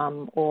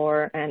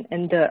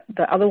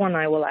 The other one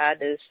I will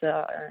add is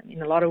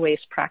in a lot of ways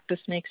practice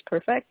makes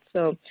perfect.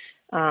 So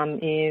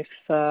if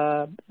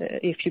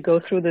you go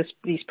through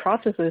these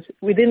processes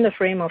within the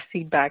frame of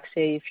feedback,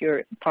 say if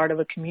you're part of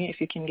a community,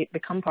 if you can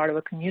become part of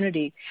a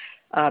community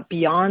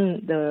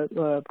beyond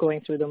the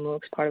going through the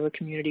MOOCs, part of a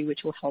community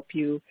which will help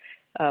you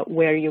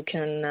where you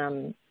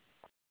can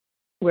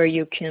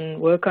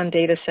work on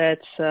data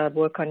sets,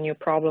 work on new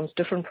problems,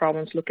 different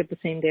problems, look at the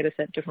same data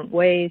set different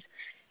ways,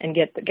 and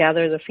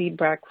gather the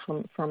feedback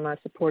from a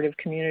supportive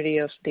community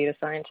of data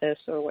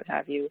scientists or what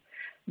have you,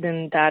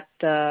 then that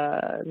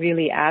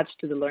really adds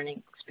to the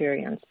learning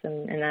experience.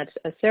 And as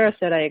Sarah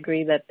said, I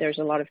agree that there's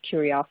a lot of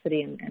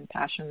curiosity and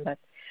passion that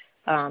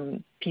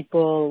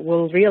people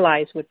will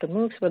realize with the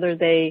MOOCs, whether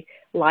they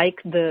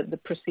like the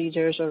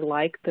procedures or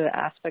like the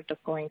aspect of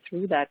going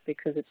through that,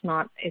 because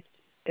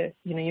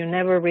you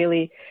never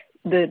really,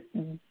 the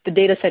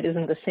data set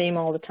isn't the same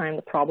all the time,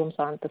 the problems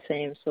aren't the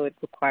same, so it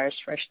requires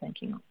fresh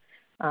thinking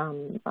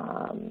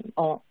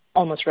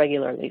almost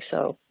regularly.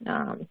 So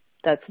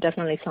that's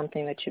definitely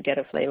something that you get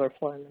a flavor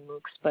for in the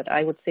MOOCs. But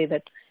I would say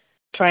that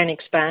try and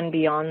expand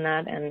beyond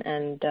that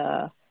and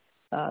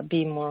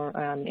be more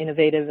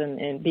innovative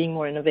and being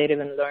more innovative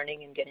in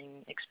learning and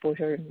getting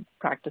exposure and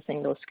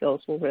practicing those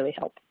skills will really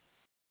help.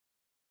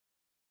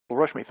 Well,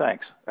 Rashmi,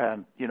 thanks.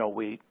 And,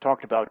 we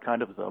talked about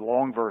kind of the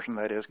long version,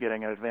 that is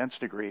getting an advanced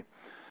degree,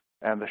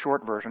 and the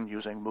short version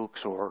using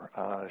MOOCs or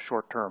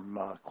short-term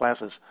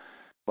classes.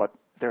 But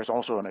there's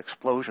also an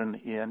explosion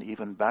in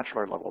even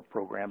bachelor-level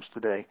programs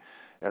today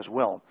as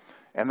well.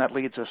 And that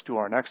leads us to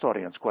our next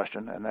audience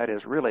question, and that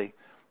is really,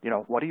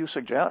 what do you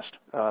suggest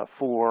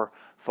for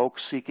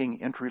folks seeking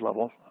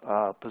entry-level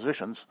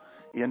positions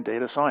in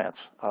data science?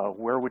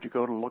 Where would you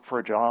go to look for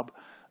a job?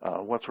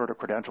 What sort of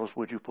credentials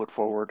would you put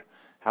forward?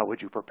 How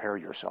would you prepare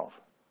yourself?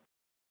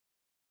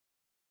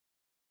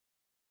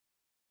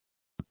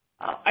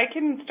 I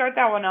can start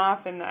that one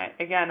off, and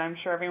again, I'm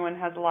sure everyone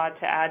has a lot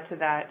to add to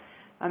that.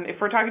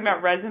 If we're talking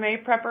about resume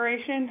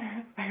preparation,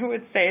 I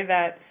would say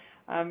that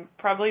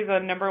probably the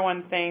number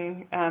one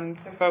thing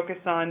to focus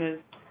on is,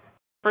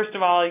 first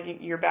of all,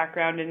 your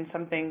background in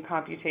something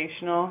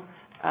computational,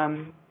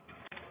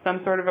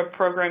 some sort of a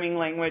programming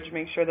language,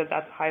 make sure that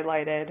that's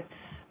highlighted.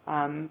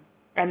 And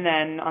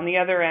then on the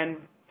other end,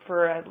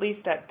 for at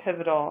least at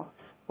Pivotal,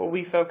 what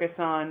we focus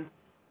on,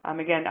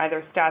 again,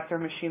 either stats or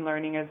machine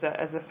learning as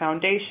a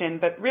foundation,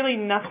 but really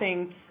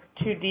nothing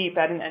too deep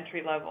at an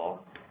entry level.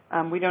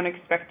 We don't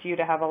expect you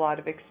to have a lot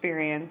of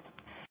experience.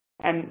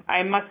 And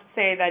I must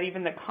say that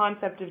even the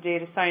concept of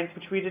data science,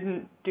 which we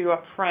didn't do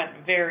up front,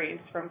 varies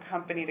from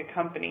company to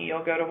company.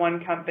 You'll go to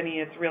one company,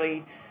 it's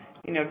really,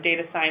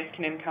 data science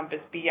can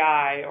encompass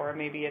BI, or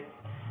maybe it's,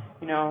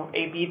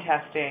 A/B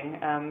testing.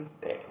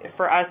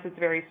 For us, it's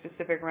very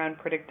specific around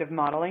predictive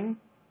modeling.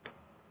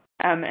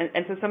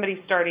 And so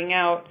somebody starting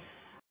out,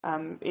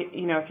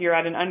 if you're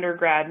at an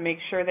undergrad, make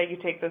sure that you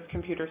take those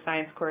computer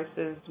science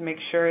courses. Make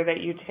sure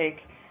that you take,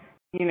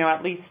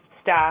 at least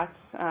stats,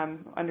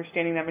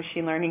 understanding that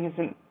machine learning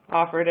isn't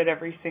offered at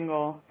every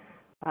single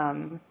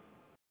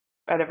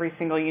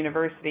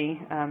university.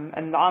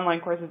 And the online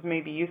courses may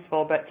be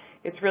useful, but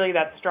it's really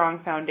that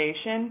strong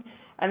foundation.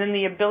 And then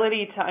the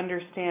ability to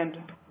understand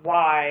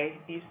why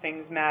these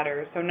things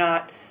matter. So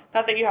not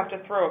that you have to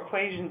throw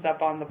equations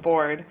up on the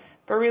board,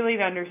 but really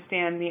to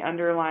understand the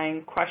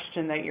underlying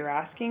question that you're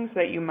asking so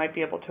that you might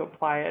be able to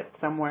apply it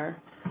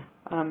somewhere.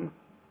 I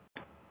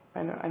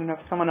don't know if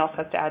someone else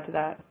has to add to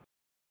that.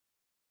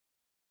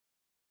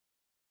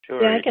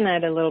 Sure. Yeah, I can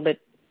add a little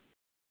bit.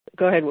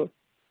 Go ahead, Wu.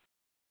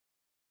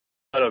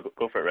 No,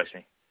 go for it,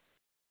 Rashmi.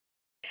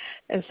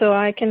 And so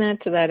I can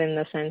add to that in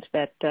the sense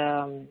that,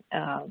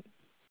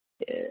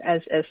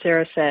 as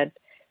Sarah said,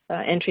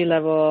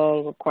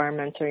 entry-level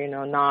requirements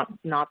are, not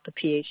the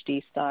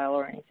PhD style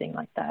or anything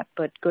like that,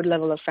 but good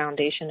level of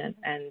foundation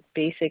and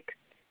basic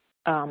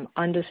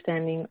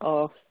understanding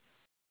of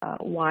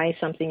why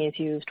something is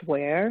used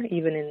where,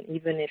 even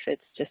if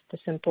it's just the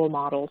simple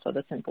models or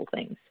the simple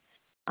things.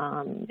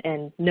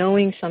 And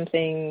knowing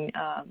something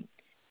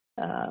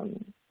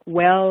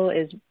well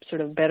is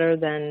sort of better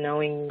than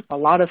knowing a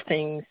lot of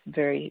things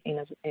very in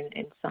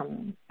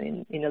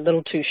a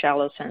little too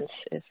shallow sense.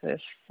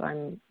 If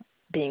I'm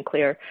being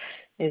clear,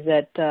 is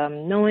that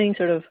knowing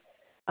sort of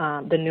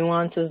the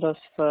nuances of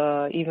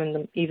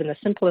even the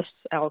simplest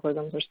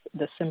algorithms or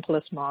the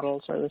simplest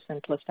models or the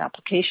simplest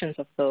applications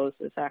of those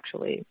is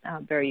actually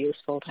very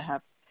useful to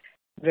have,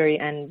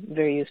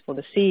 very useful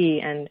to see.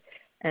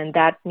 And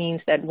that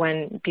means that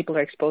when people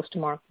are exposed to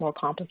more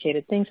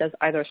complicated things, as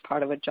either as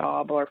part of a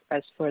job or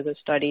as further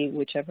study,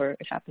 whichever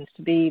it happens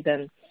to be,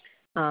 then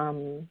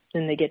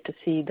they get to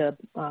see the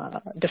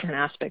different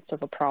aspects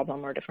of a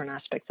problem or different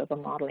aspects of a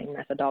modeling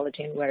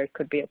methodology and where it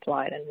could be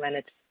applied and when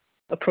it's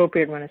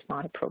appropriate, when it's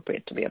not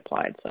appropriate to be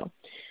applied. So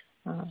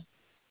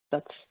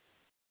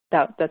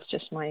that's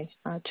just my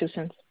 2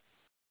 cents.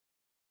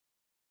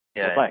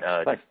 Yeah.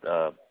 Well, thanks.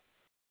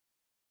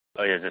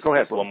 Just Go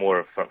ahead, one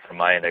more from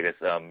my end, I guess.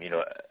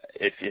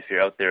 If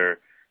you're out there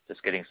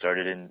just getting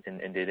started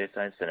in data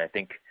science, then I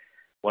think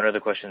one other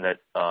question that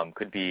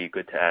could be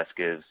good to ask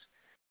is,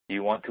 do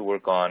you want to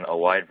work on a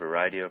wide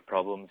variety of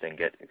problems and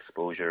get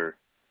exposure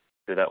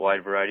to that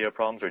wide variety of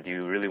problems, or do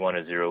you really want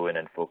to zero in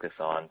and focus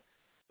on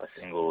a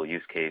single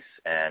use case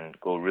and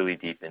go really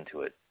deep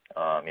into it,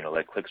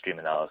 like clickstream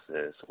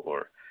analysis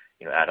or,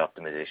 ad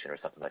optimization or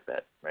something like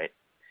that, right?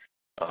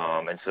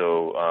 And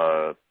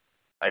so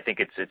I think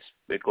it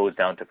goes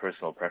down to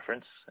personal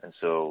preference. And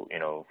so,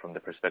 from the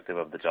perspective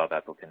of the job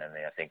applicant,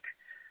 I think,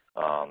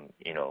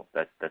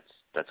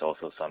 that's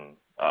also some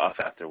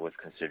factor worth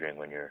considering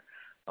when you're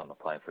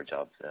applying for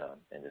jobs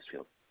in this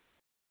field.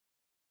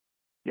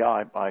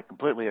 Yeah, I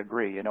completely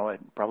agree.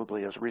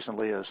 Probably as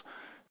recently as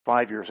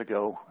 5 years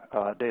ago,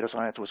 data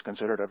science was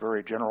considered a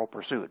very general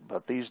pursuit,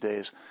 but these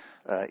days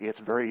it's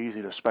very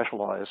easy to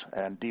specialize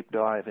and deep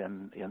dive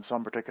in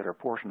some particular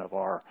portion of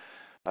our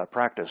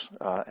practice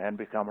and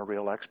become a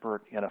real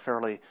expert in a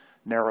fairly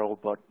narrow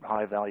but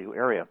high-value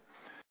area.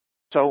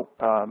 So,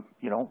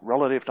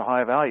 relative to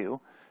high value,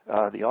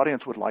 the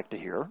audience would like to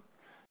hear.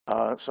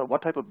 So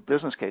what type of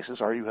business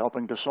cases are you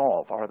helping to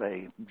solve? Are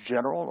they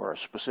general or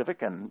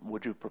specific, and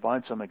would you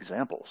provide some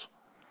examples?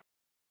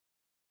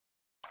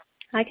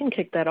 I can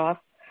kick that off.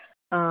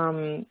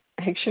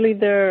 Actually,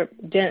 they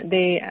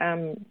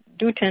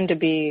do tend to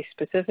be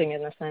specific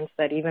in the sense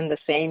that even the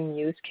same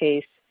use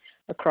case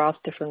across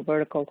different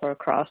verticals or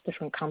across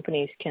different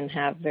companies can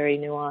have very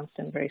nuanced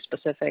and very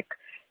specific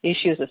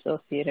issues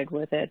associated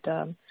with it.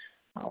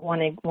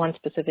 One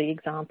specific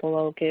example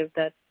I'll give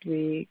that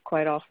we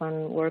quite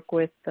often work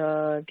with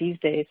these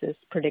days is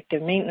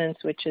predictive maintenance,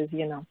 which is,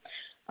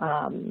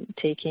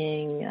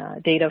 taking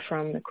data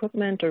from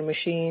equipment or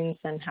machines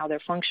and how they're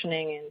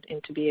functioning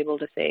and to be able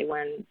to say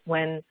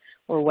when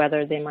or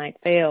whether they might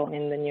fail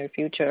in the near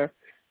future,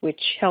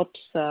 which helps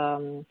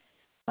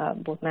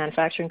both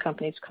manufacturing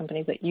companies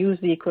that use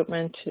the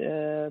equipment,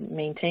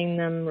 maintain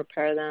them,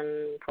 repair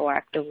them,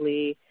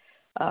 proactively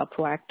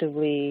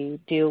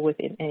deal with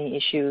any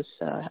issues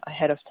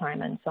ahead of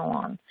time, and so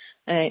on.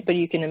 But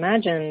you can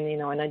imagine,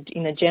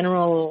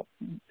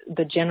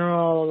 the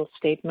general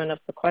statement of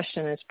the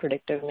question is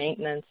predictive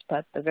maintenance,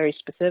 but the very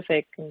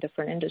specific in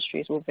different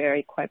industries will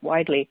vary quite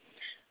widely.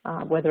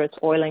 Whether it's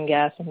oil and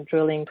gas and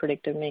drilling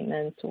predictive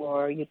maintenance,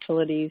 or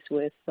utilities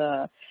with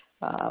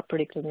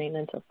predictive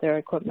maintenance of their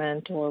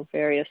equipment, or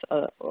various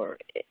or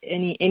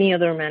any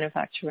other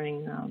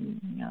manufacturing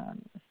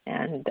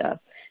and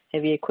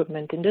heavy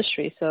equipment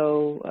industry.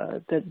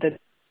 So the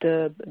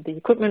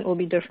equipment will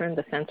be different,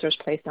 the sensors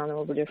placed on it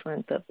will be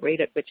different, the rate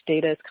at which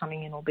data is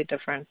coming in will be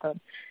different,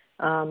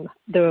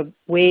 the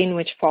way in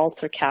which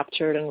faults are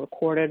captured and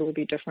recorded will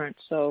be different.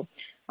 So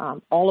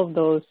all of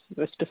those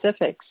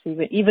specifics,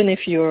 even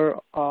if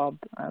you're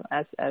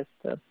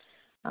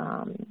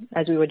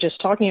as we were just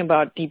talking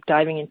about, deep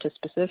diving into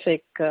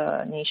specific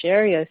niche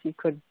areas, you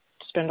could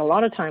spend a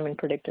lot of time in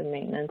predictive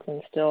maintenance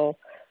and still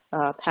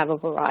have a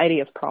variety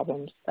of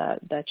problems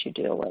that you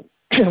deal with.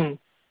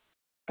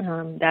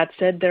 That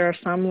said, there are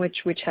some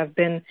which have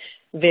been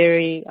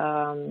very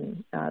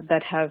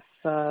that have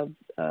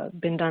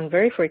been done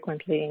very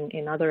frequently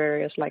in other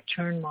areas like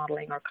churn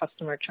modeling or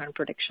customer churn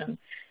prediction.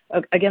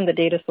 Again, the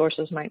data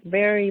sources might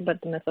vary, but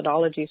the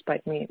methodologies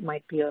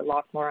might be a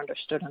lot more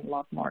understood and a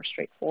lot more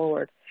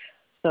straightforward.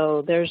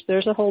 So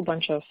there's a whole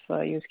bunch of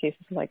use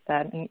cases like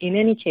that. And in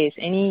any case,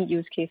 any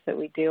use case that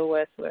we deal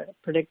with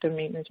predictive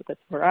maintenance with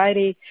its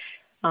variety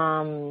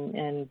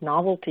and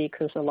novelty,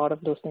 because a lot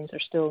of those things are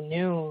still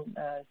new,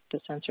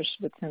 with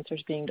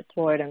sensors being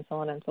deployed and so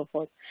on and so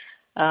forth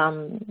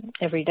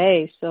every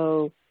day.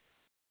 So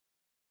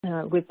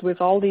with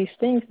all these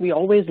things, we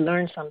always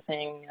learn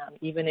something,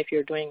 even if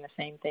you're doing the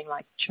same thing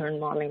like churn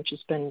modeling, which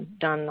has been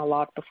done a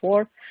lot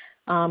before,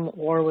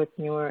 or with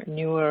newer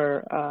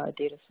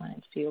data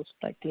science fields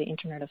like the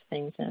Internet of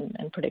Things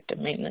and predictive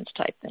maintenance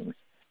type things.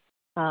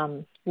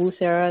 Wu,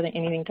 Sarah,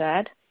 anything to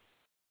add?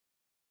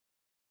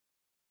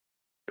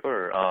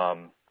 Sure.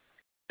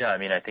 Yeah, I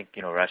mean, I think,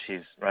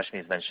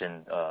 Rashmi's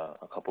mentioned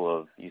a couple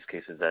of use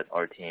cases that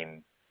our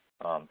team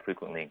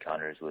frequently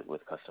encounters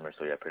with customers.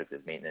 So yeah,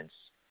 predictive maintenance,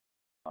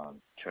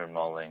 churn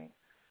modeling.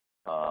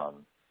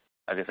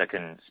 I guess I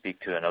can speak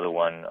to another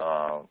one.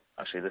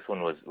 Actually, this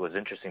one was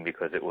interesting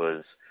because it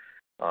was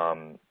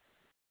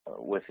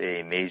with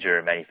a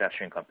major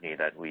manufacturing company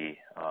that we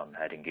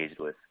had engaged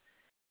with,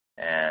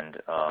 and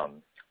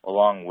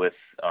along with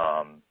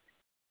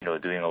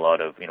doing a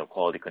lot of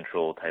quality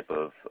control type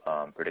of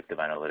predictive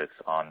analytics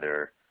on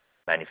their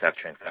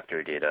manufacturing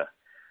factory data.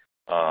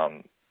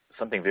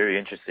 Something very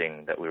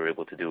interesting that we were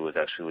able to do was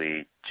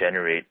actually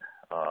generate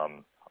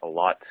a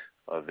lot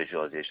of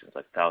visualizations,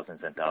 like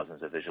thousands and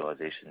thousands of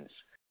visualizations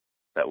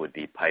that would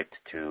be piped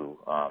to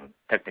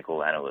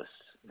technical analysts.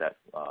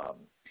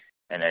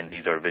 And then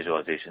these are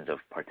visualizations of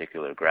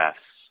particular graphs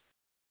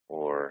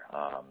or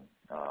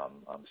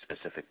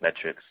specific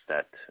metrics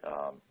that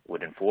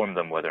would inform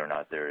them whether or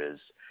not there is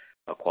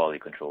a quality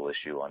control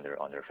issue on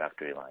their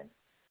factory line.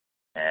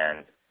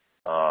 And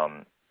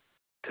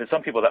to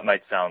some people that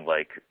might sound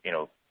like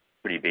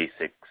pretty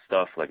basic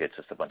stuff, like it's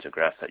just a bunch of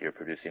graphs that you're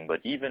producing.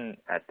 But even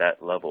at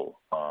that level,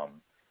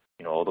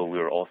 although we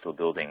were also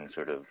building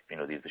sort of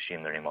these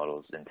machine learning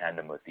models in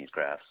tandem with these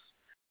graphs,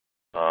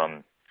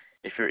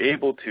 if you're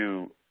able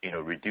to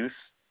reduce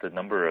the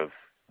number of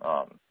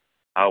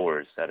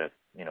hours that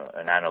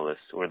an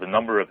analyst, or the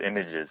number of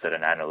images that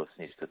an analyst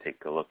needs to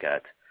take a look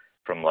at,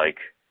 from like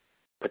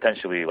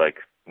potentially like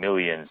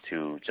millions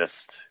to just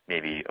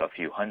maybe a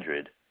few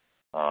hundred,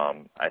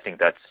 I think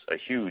that's a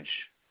huge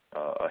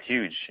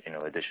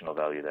additional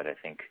value that I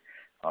think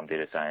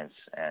data science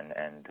and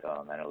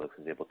analytics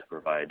is able to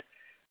provide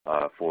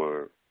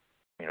for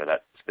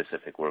that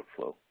specific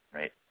workflow,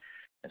 right?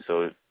 And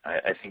so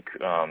I think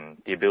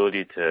the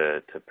ability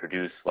to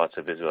produce lots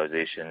of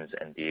visualizations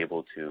and be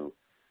able to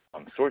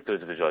sort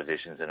those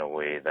visualizations in a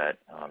way that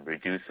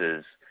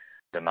reduces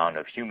the amount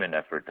of human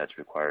effort that's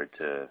required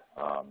to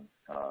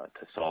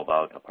solve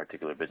out a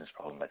particular business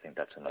problem, I think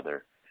that's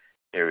another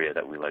area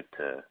that we like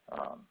to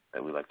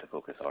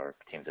focus our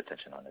team's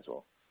attention on as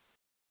well.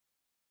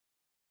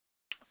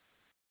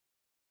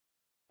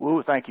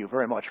 Wu, thank you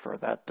very much for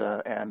that,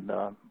 and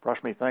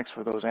Rashmi, thanks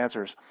for those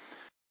answers.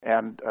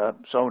 And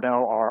so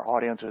now our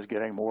audience is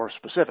getting more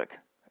specific.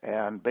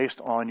 And based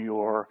on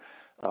your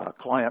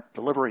client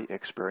delivery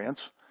experience,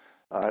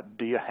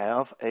 do you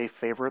have a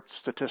favorite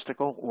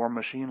statistical or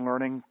machine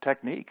learning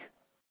technique?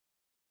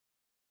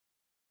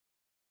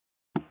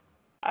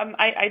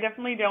 I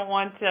definitely don't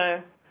want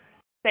to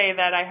say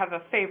that I have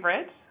a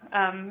favorite.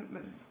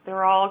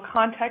 They're all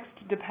context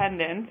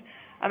dependent.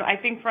 I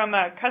think from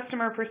a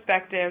customer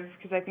perspective,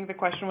 because I think the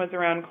question was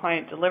around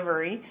client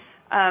delivery,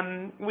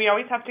 we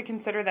always have to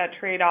consider that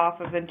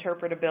trade-off of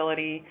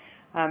interpretability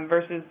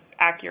versus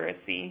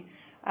accuracy.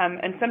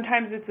 And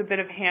sometimes it's a bit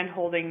of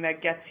hand-holding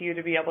that gets you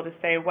to be able to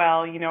say,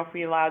 well, if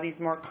we allow these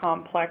more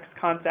complex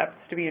concepts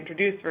to be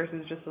introduced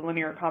versus just a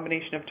linear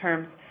combination of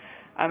terms.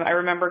 I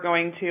remember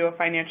going to a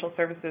financial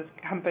services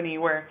company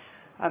where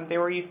they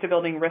were used to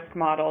building risk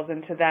models,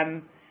 and to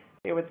them,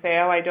 they would say,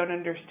 oh, I don't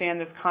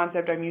understand this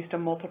concept. I'm used to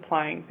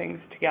multiplying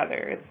things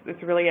together.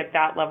 It's really at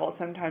that level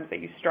sometimes that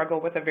you struggle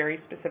with a very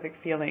specific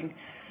feeling.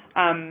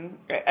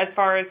 As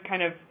far as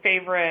kind of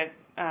favorite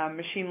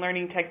machine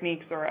learning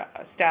techniques or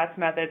stats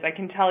methods, I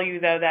can tell you,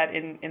 though, that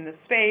in the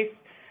space,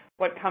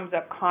 what comes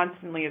up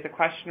constantly as a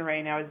question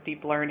right now is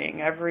deep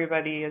learning.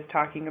 Everybody is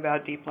talking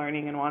about deep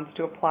learning and wants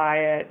to apply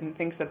it and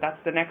thinks that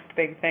that's the next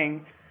big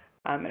thing.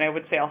 And I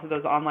would say also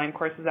those online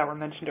courses that were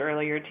mentioned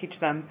earlier teach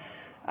them.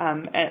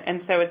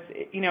 And so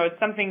it's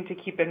something to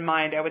keep in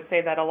mind. I would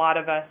say that a lot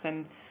of us,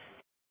 and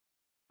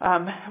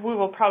we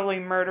will probably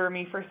murder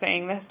me for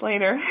saying this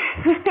later,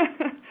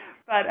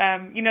 but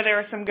there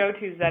are some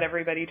go-tos that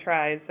everybody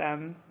tries.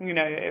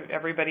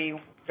 Everybody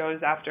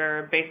goes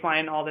after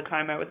baseline all the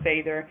time. I would say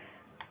either,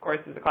 of course,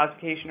 is a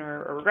classification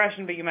or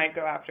regression, but you might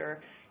go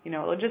after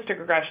logistic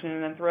regression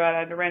and then throw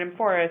out a random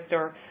forest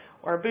or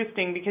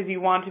boosting, because you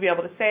want to be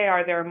able to say,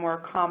 are there more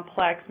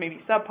complex,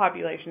 maybe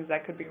subpopulations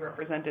that could be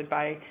represented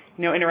by,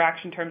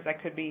 interaction terms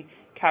that could be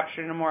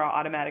captured in a more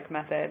automatic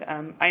method.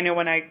 I know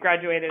when I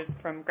graduated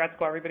from grad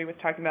school, everybody was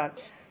talking about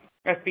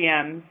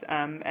SVMs,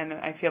 and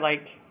I feel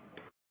like,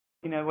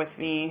 with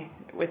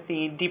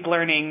the deep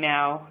learning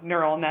now,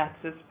 neural nets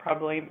is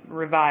probably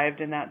revived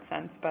in that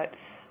sense. But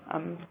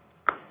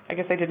I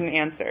guess I didn't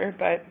answer,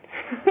 but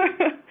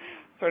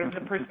sort of the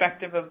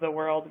perspective of the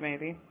world,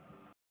 maybe.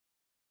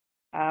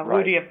 Right.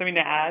 Wu, do you have something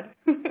to add?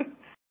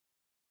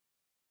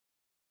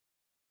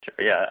 Sure.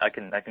 Yeah, I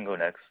can go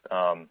next.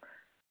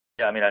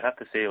 I'd have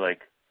to say,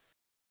 like,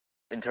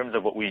 in terms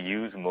of what we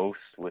use most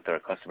with our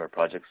customer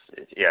projects,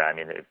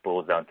 it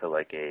boils down to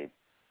like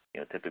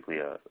typically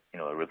a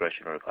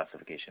regression or a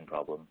classification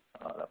problem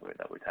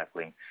that we're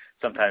tackling.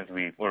 Sometimes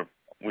we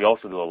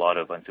also do a lot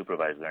of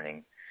unsupervised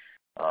learning,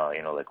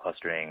 like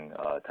clustering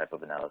type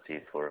of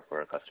analyses for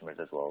our customers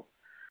as well.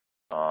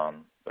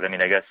 But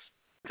I guess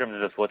in terms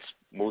of just what's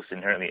most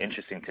inherently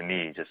interesting to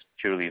me, just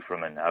purely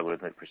from an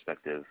algorithmic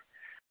perspective,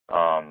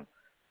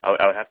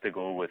 I would have to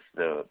go with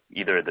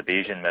either the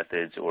Bayesian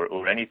methods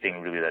or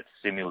anything really that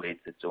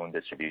simulates its own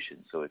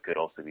distribution. So it could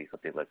also be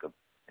something like a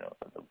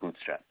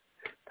bootstrap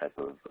type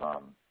of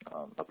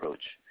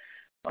approach.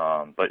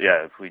 But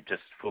yeah, if we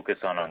just focus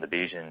on the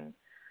Bayesian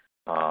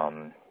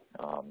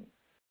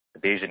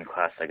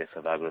class, I guess,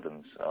 of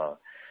algorithms,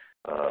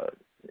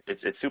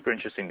 it's super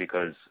interesting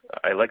because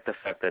I like the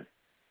fact that,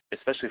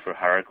 especially for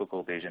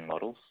hierarchical Bayesian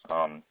models,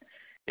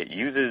 it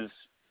uses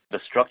the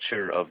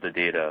structure of the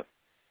data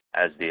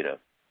as data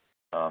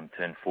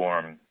to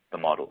inform the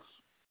models.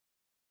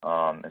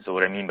 And so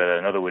what I mean by that,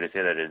 another way to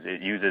say that is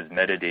it uses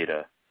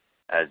metadata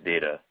as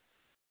data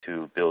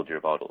to build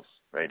your models,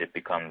 right? It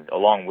becomes,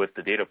 along with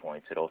the data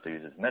points, it also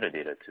uses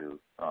metadata to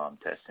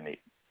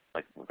estimate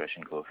like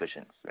regression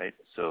coefficients, right?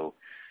 So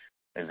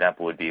an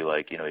example would be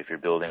like, if you're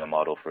building a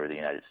model for the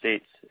United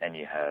States and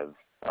you have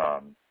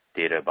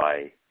data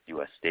by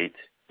U.S. state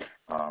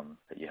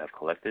that you have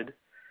collected,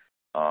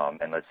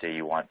 and let's say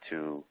you want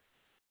to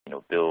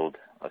build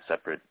a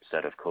separate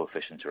set of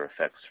coefficients or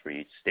effects for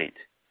each state.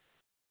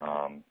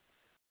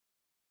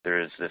 There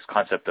is this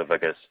concept of, I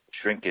guess,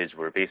 shrinkage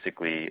where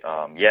basically,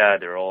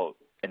 they're all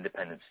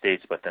independent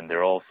states, but then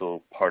they're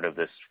also part of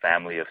this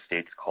family of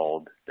states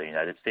called the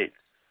United States.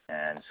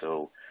 And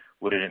so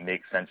wouldn't it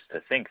make sense to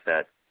think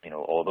that,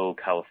 although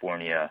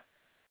California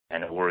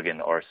and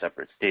Oregon are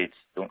separate states,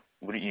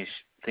 wouldn't you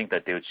think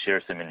that they would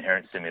share some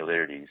inherent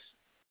similarities?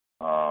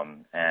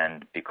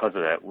 And because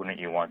of that, wouldn't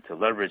you want to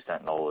leverage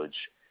that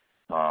knowledge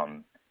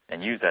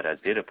and use that as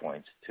data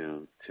points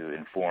to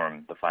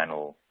inform the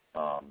final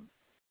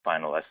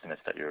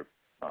estimates that you're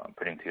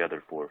putting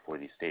together for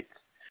these states?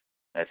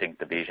 And I think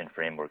the Bayesian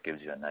framework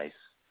gives you a nice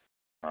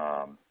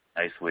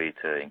way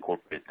to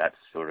incorporate that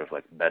sort of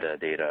like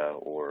metadata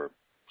or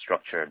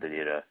structure of the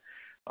data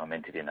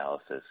into the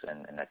analysis.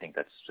 And I think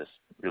that's just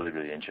really,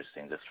 really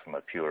interesting, just from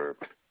a pure,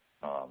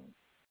 I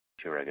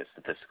guess,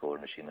 statistical or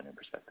machine learning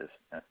perspective.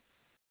 Yeah.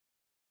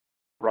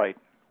 Right.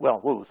 Well,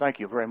 Wu, thank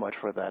you very much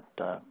for that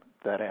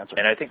answer.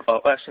 And I think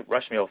actually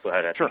Rashmi also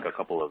had, Sure. think, a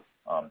couple of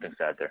things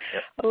to add there.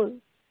 Yeah.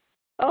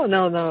 Oh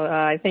no.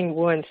 I think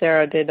Wu and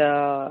Sarah did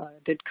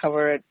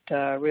cover it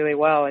really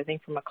well. I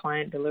think from a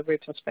client delivery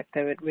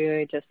perspective, it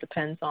really just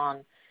depends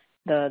on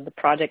the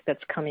project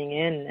that's coming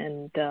in,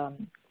 and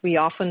we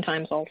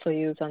oftentimes also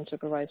use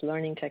unsupervised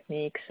learning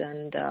techniques,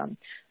 and a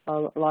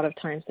lot of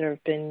times there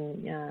have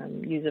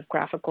been use of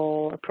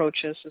graphical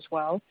approaches as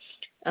well.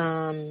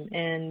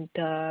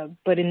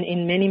 But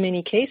in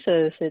many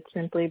cases, it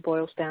simply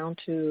boils down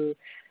to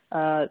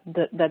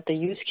that the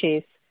use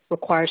case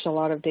requires a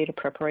lot of data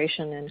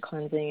preparation and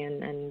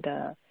cleansing and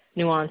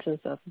nuances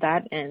of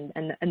that, and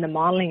the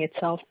modeling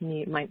itself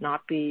might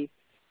not need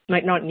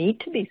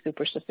to be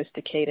super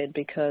sophisticated,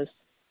 because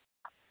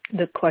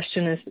the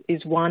question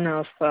is one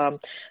of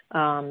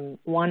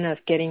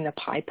getting the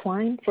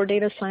pipeline for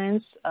data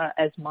science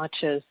as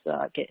much as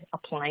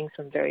applying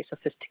some very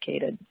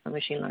sophisticated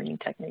machine learning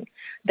technique.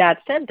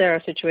 That said, there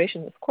are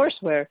situations, of course,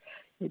 where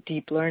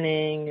deep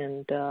learning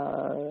and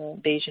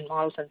Bayesian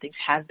models and things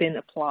have been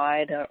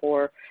applied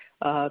or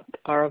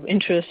are of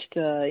interest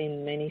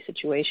in many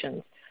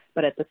situations.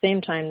 But at the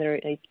same time, there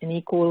are an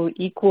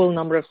equal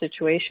number of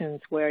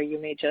situations where you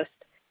may just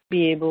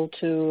be able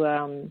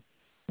to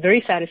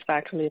very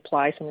satisfactorily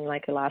apply something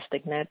like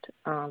ElasticNet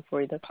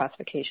for either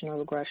classification or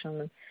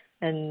regression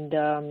and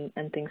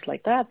things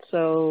like that.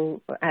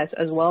 So as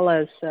well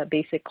as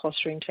basic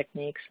clustering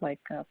techniques like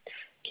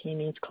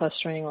k-means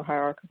clustering or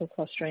hierarchical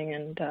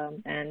clustering,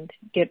 and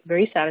get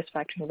very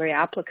satisfactory, very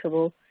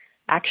applicable,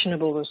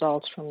 actionable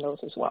results from those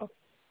as well.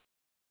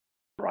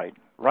 Right.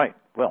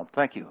 Well,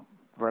 thank you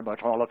very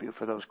much, all of you,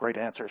 for those great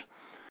answers.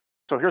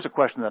 So here's a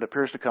question that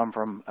appears to come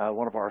from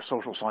one of our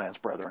social science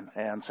brethren.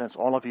 And since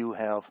all of you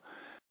have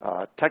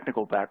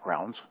technical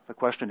backgrounds, the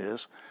question is,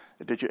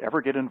 did you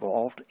ever get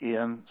involved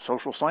in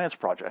social science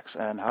projects,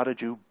 and how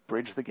did you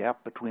bridge the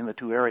gap between the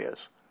two areas?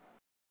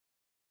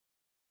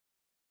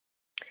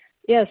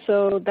 Yeah,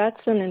 so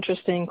that's an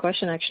interesting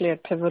question. Actually,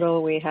 at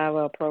Pivotal, we have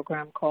a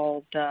program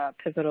called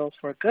Pivotal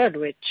for Good,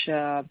 which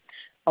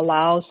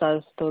allows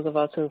us, those of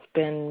us who've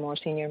been more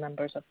senior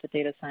members of the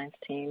data science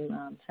team,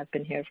 have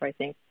been here for, I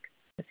think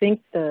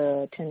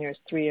the 10 years,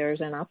 3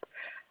 years and up,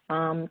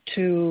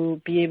 to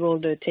be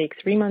able to take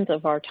 3 months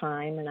of our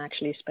time and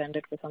actually spend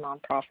it with a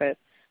nonprofit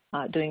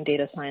doing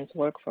data science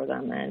work for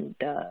them. And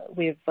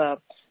we've,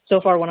 so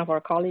far, one of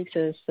our colleagues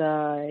has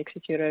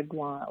executed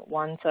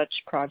one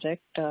such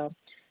project,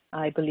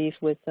 I believe,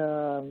 with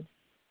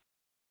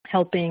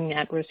helping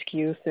at-risk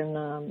youth in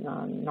a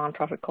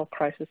nonprofit called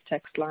Crisis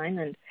Text Line.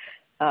 And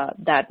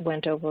that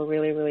went over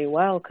really, really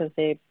well, because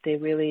they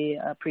really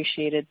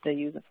appreciated the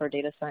use of her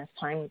data science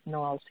time.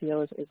 Noelle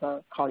Seal is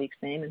our colleague's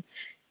name,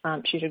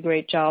 and she did a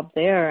great job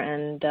there.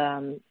 And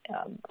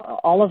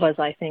all of us,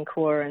 I think,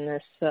 who are in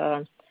this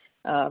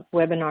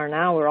webinar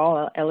now, we're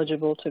all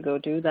eligible to go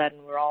do that,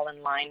 and we're all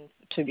in line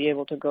to be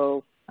able to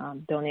go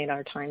donate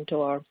our time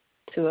to a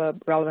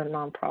relevant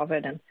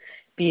nonprofit and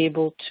be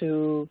able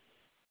to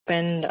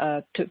spend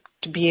to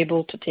be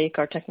able to take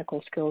our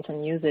technical skills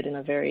and use it in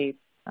a very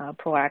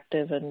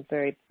proactive and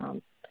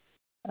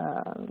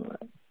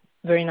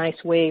very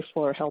nice way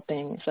for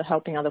helping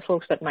other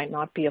folks that might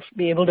not be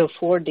able to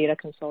afford data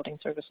consulting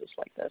services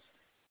like this.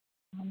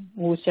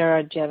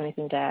 Sarah, do you have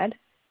anything to add?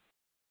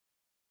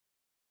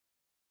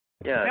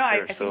 Yeah,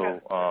 no,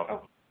 sure.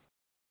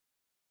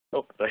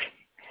 Sorry.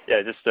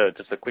 Yeah,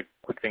 just a quick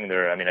thing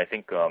there. I mean, I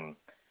think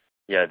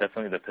yeah,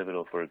 definitely the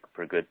Pivotal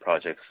for Good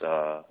projects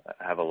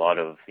have a lot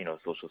of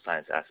social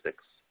science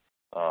aspects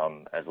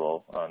as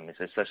well.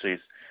 Especially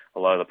a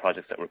lot of the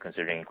projects that we're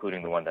considering,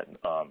 including the one that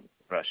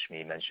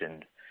Rashmi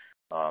mentioned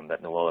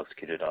that Noel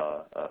executed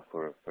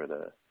for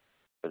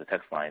the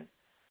text line.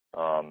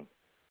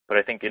 But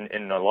I think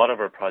in a lot of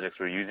our projects,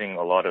 we're using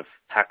a lot of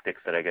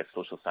tactics that I guess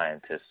social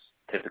scientists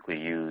typically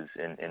use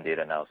in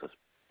data analysis,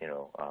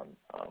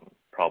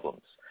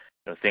 problems.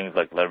 Things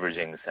like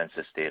leveraging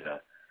census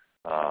data,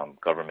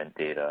 government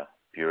data,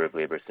 Bureau of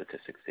Labor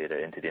Statistics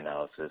data into the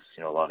analysis.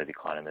 A lot of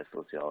economists,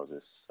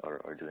 sociologists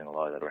are doing a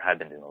lot of that, or have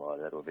been doing a lot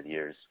of that over the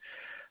years.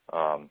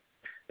 And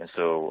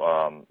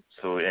so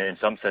in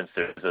some sense,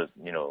 there's a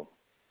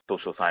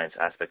social science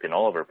aspect in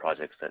all of our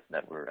projects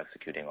that we're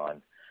executing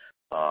on.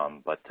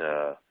 But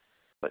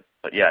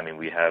yeah, I mean,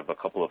 we have a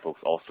couple of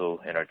folks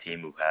also in our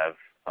team who have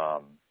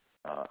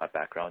a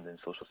background in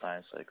social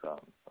science, like a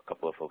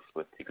couple of folks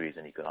with degrees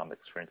in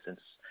economics, for instance.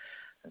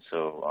 And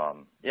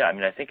so, yeah, I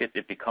mean, I think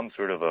it becomes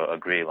sort of a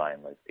gray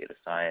line, like data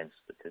science,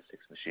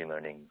 statistics, machine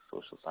learning,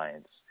 social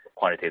science,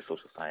 quantitative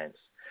social science.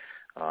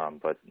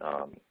 But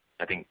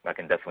I think I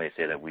can definitely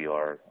say that we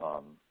are,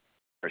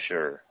 for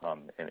sure,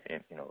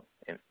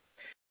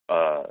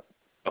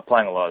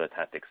 applying a lot of the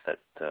tactics that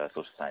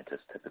social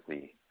scientists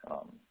typically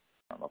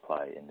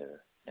apply in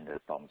their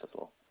problems as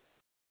well.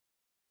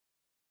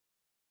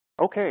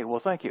 Okay,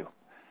 well, thank you.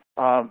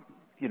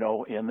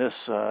 In this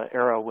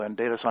era when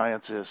data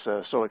science is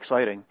so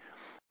exciting,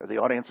 the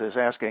audience is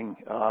asking,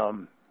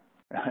 are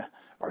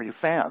you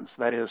fans?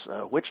 That is,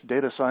 which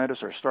data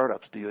scientists or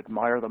startups do you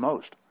admire the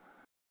most?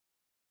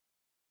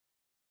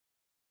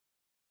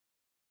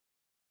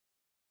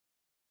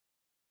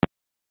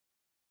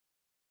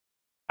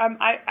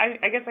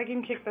 I guess I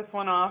can kick this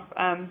one off.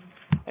 I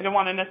don't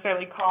want to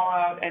necessarily call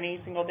out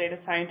any single data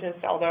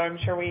scientist, although I'm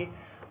sure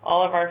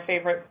all of our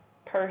favorite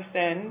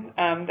person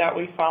that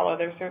we follow.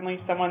 There's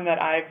certainly someone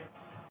that I've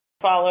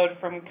followed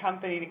from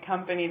company to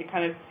company to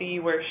kind of see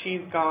where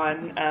she's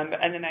gone,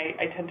 and then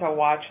I tend to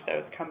watch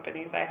those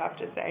companies, I have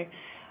to say.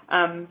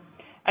 And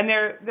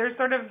there's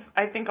sort of,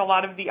 I think, a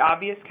lot of the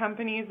obvious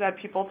companies that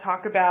people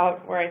talk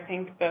about where I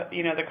think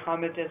the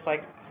comment is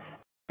like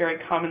very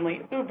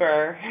commonly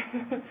Uber.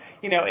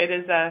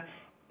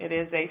 It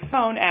is a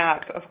phone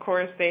app. Of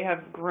course, they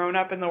have grown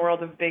up in the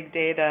world of big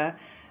data.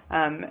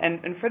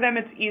 And for them,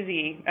 it's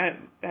easy.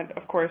 And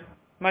of course,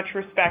 much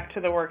respect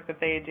to the work that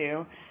they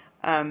do.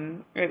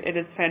 It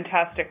is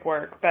fantastic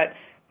work. But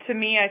to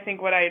me, I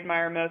think what I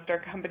admire most are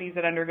companies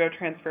that undergo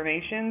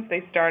transformations.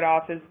 They start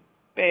off as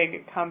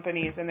big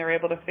companies, and they're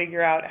able to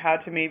figure out how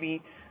to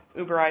maybe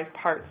Uberize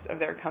parts of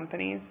their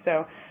companies.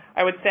 So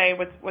I would say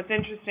what's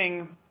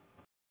interesting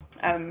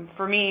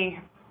for me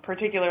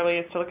particularly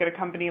is to look at a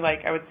company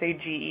like, I would say,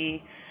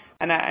 GE.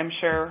 And I'm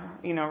sure,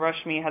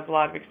 Rashmi has a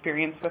lot of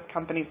experience with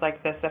companies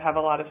like this that have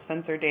a lot of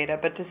sensor data.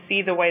 But to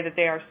see the way that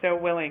they are so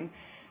willing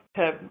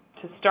to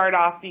start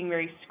off being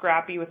very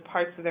scrappy with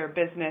parts of their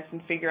business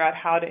and figure out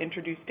how to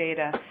introduce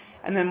data.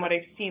 And then what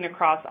I've seen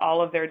across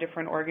all of their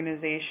different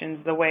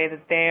organizations, the way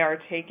that they are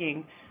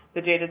taking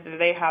the data that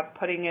they have,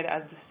 putting it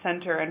as the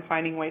center and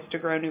finding ways to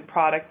grow new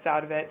products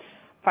out of it,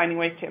 finding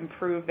ways to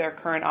improve their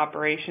current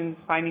operations,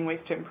 finding ways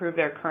to improve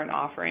their current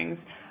offerings.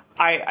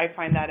 I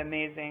find that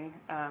amazing.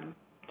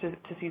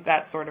 To see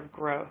that sort of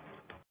growth.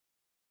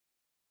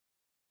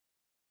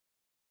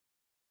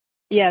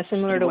 Yeah,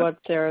 similar to what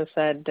Sarah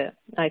said,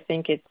 I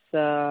think it's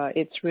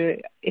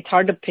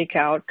hard to pick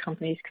out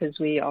companies because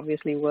we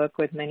obviously work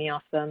with many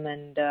of them,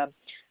 and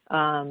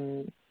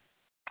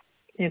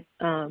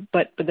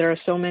but there are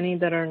so many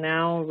that are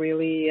now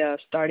really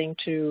starting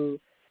to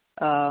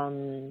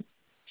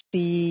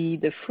see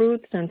the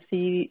fruits and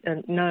see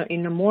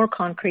in a more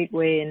concrete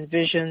way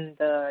envision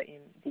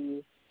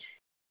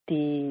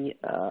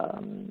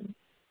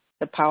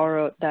the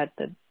power that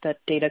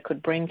data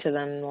could bring to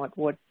them,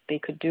 what they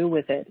could do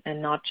with it,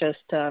 and not just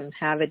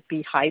have it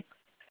be hype.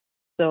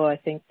 So I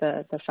think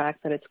the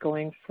fact that it's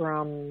going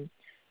from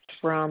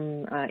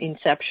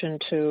inception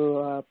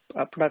to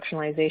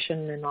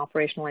productionalization and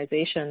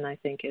operationalization, I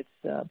think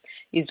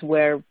is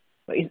where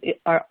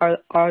are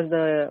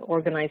the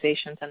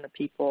organizations and the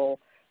people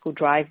who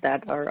drive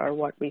that are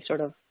what we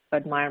sort of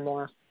admire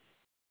more.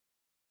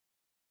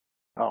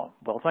 Oh,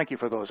 well, thank you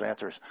for those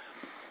answers.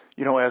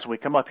 As we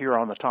come up here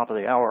on the top of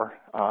the hour,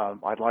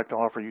 I'd like to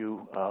offer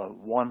you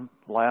one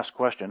last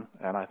question,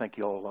 and I think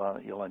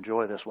you'll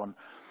enjoy this one.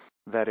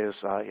 That is,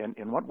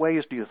 in what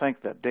ways do you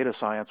think that data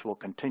science will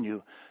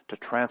continue to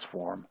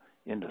transform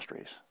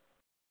industries?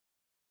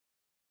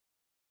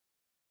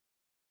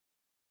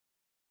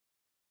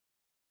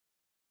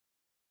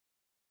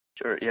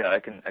 Sure. Yeah, I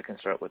can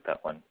start with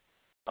that one.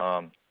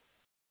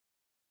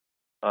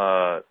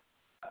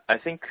 I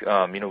think,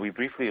 we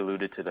briefly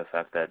alluded to the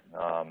fact that,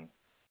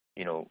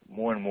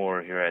 more and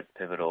more here at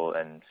Pivotal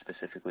and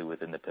specifically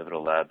within the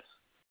Pivotal Labs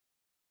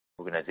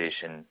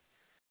organization,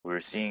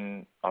 we're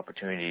seeing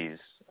opportunities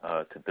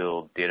to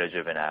build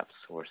data-driven apps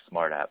or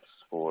smart apps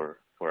for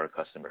our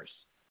customers.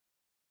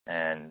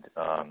 And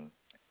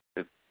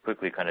to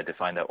quickly kind of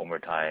define that one more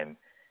time,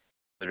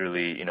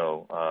 literally,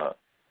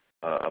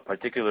 a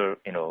particular,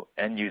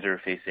 end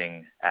user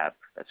facing app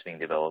that's being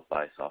developed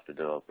by software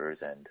developers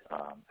and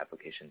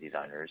application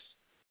designers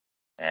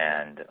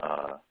and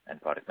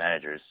product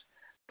managers.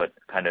 But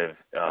kind of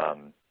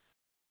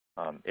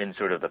in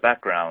sort of the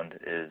background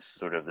is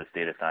sort of this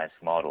data science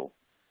model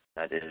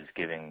that is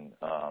giving,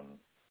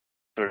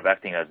 sort of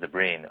acting as the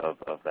brain of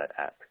that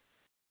app.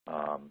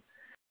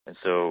 And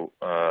so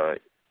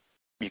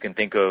you can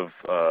think of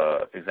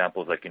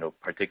examples like,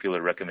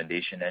 particular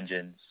recommendation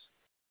engines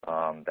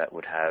that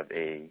would have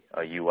a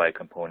UI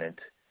component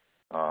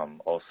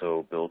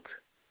also built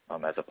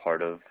as a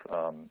part of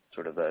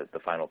sort of the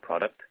final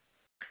product.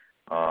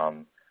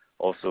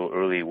 Also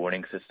early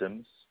warning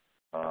systems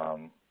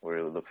where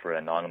it would look for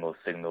anomalous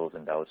signals,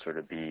 and that would sort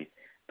of be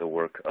the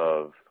work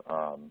of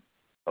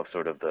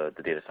sort of the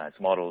data science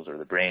models or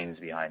the brains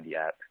behind the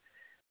app.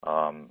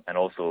 And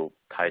also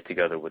tied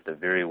together with the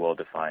very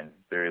well-defined,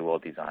 very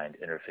well-designed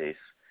interface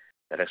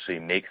that actually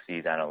makes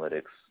these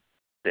analytics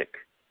stick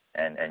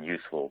and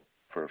useful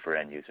for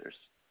end users.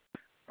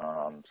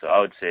 So I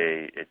would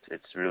say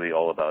it's really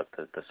all about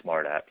the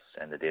smart apps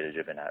and the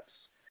data-driven apps.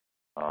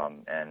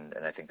 And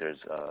I think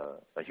there's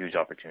a huge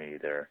opportunity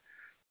there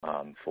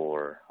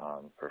for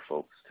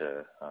folks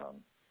to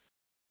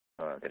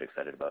get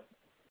excited about.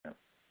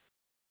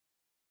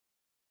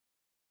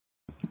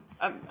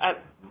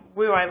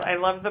 Wu, I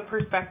love the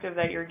perspective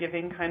that you're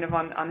giving kind of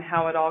on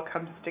how it all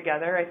comes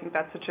together. I think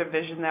that's such a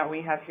vision that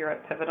we have here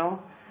at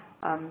Pivotal.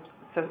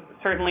 So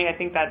certainly I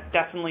think that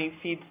definitely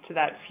feeds to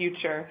that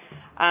future.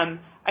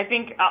 I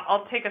think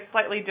I'll take a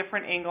slightly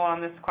different angle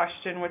on this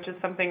question, which is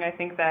something I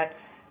think that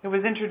it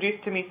was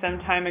introduced to me some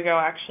time ago,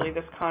 actually,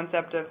 this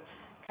concept of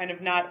kind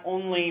of not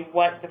only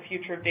what the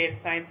future of data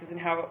science is and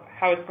how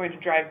it's going to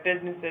drive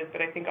businesses,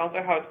 but I think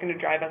also how it's going to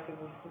drive us as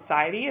a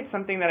society. It's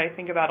something that I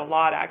think about a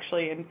lot,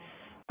 actually, and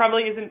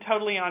probably isn't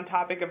totally on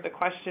topic of the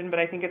question, but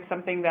I think it's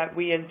something that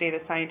we as data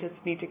scientists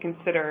need to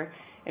consider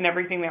in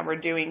everything that we're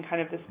doing,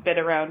 kind of this bit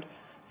around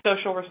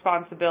social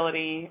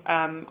responsibility,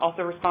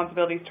 also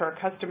responsibilities to our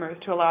customers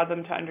to allow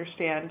them to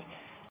understand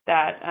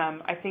that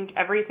I think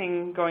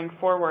everything going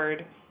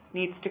forward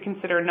needs to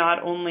consider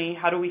not only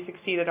how do we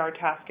succeed at our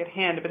task at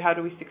hand, but how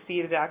do we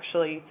succeed at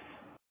actually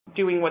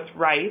doing what's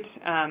right,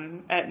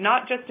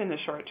 not just in the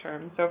short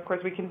term. So, of course,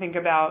 we can think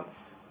about,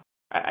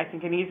 I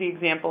think an easy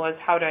example is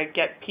how to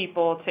get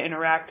people to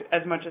interact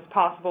as much as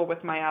possible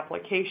with my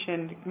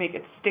application, to make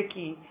it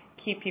sticky,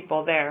 keep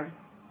people there.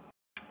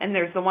 And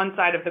there's the one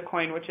side of the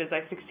coin, which is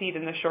I succeed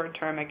in the short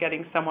term at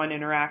getting someone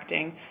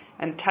interacting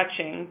and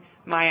touching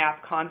my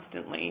app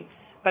constantly.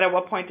 But at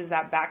what point does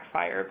that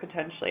backfire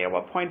potentially? At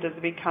what point does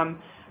it become,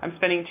 I'm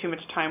spending too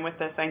much time with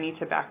this, I need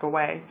to back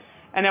away?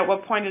 And at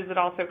what point is it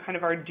also kind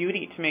of our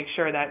duty to make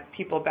sure that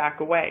people back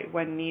away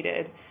when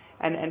needed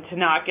and to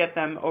not get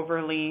them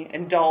overly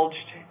indulged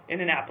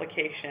in an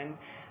application?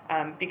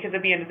 Because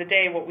at the end of the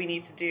day, what we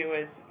need to do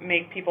is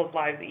make people's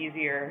lives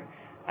easier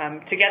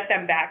to get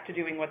them back to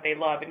doing what they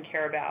love and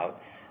care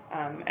about.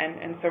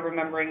 And so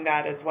remembering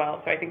that as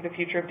well. So I think the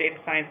future of data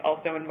science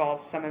also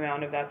involves some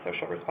amount of that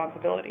social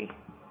responsibility.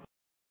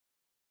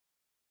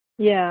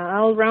 Yeah,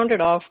 I'll round it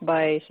off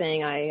by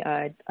saying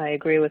I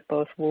agree with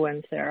both Wu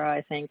and Sarah.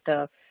 I think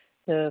the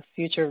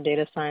future of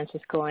data science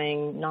is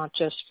going not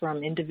just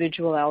from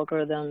individual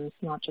algorithms,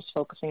 not just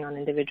focusing on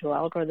individual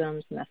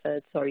algorithms,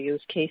 methods, or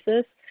use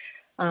cases,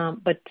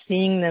 but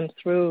seeing them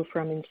through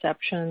from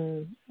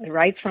inception,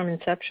 right from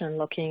inception,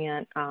 looking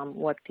at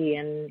what the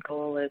end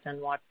goal is and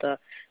what the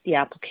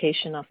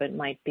application of it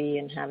might be,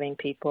 and having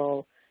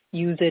people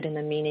use it in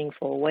a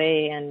meaningful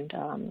way. And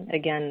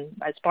again,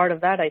 as part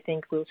of that, I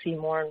think we'll see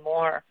more and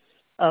more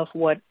of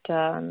what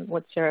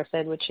Sarah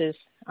said, which is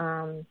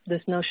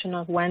this notion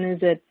of when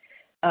is it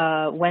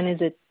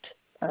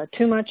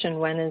too much, and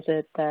when is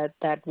it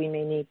that we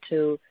may need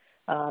to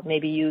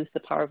maybe use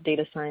the power of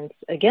data science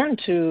again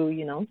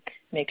to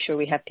make sure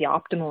we have the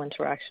optimal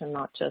interaction,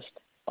 not just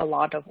a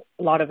lot of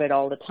it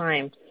all the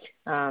time.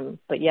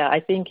 But yeah,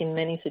 I think in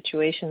many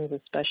situations,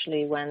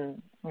 especially where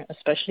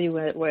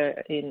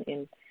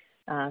in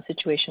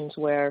situations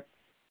where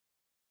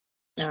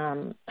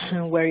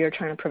you're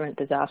trying to prevent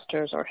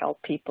disasters or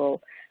help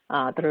people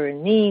that are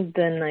in need,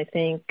 then I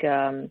think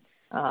a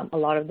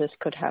lot of this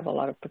could have a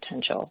lot of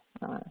potential.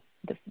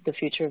 The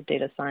future of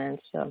data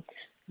science,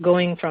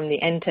 going from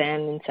the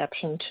end-to-end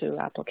inception to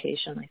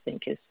application, I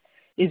think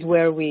is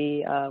where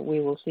we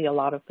will see a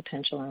lot of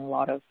potential and a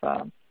lot of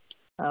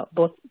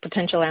both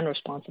potential and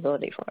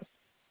responsibility for us.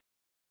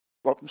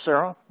 Well,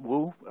 Sarah,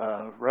 Wu,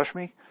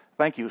 Rashmi,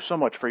 thank you so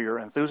much for your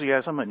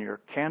enthusiasm and your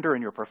candor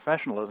and your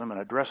professionalism in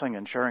addressing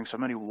and sharing so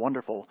many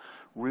wonderful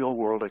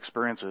real-world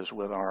experiences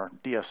with our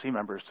DSC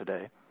members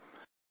today.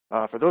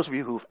 For those of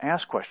you who've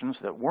asked questions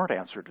that weren't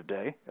answered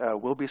today,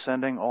 we'll be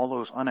sending all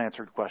those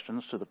unanswered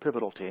questions to the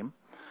Pivotal team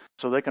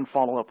so they can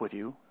follow up with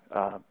you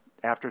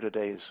after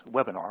today's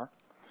webinar.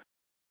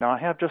 Now, I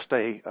have just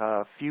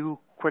a few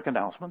quick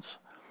announcements.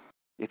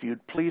 If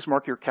you'd please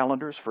mark your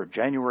calendars for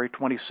January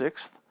 26th,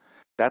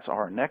 that's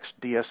our next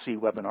DSC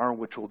webinar,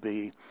 which will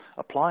be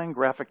Applying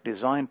Graphic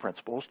Design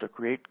Principles to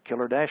Create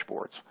Killer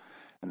Dashboards,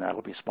 and that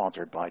will be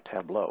sponsored by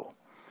Tableau.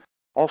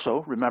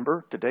 Also,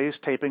 remember, today's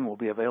taping will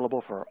be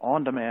available for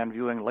on-demand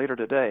viewing later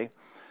today,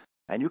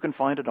 and you can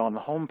find it on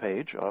the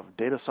homepage of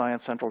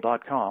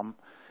datasciencecentral.com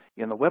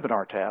in the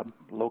Webinar tab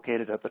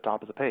located at the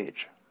top of the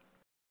page.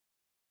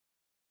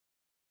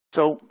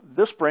 So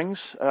this brings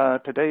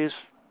today's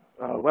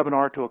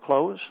webinar to a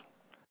close.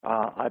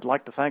 I'd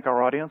like to thank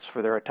our audience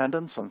for their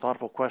attendance and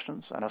thoughtful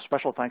questions, and a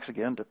special thanks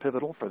again to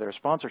Pivotal for their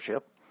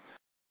sponsorship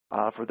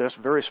for this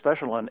very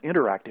special and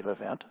interactive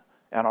event,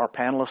 and our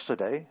panelists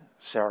today,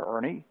 Sarah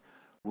Ernie,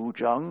 Wu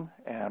Zheng,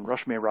 and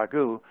Rashmi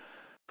Raghu,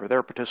 for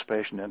their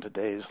participation in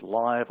today's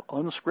live,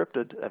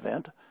 unscripted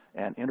event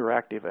and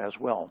interactive as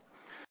well.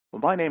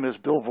 Well, my name is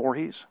Bill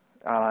Voorhees,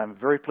 and I'm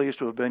very pleased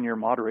to have been your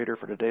moderator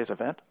for today's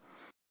event.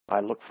 I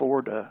look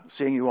forward to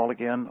seeing you all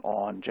again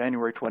on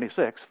January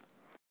 26th.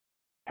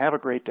 Have a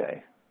great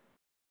day.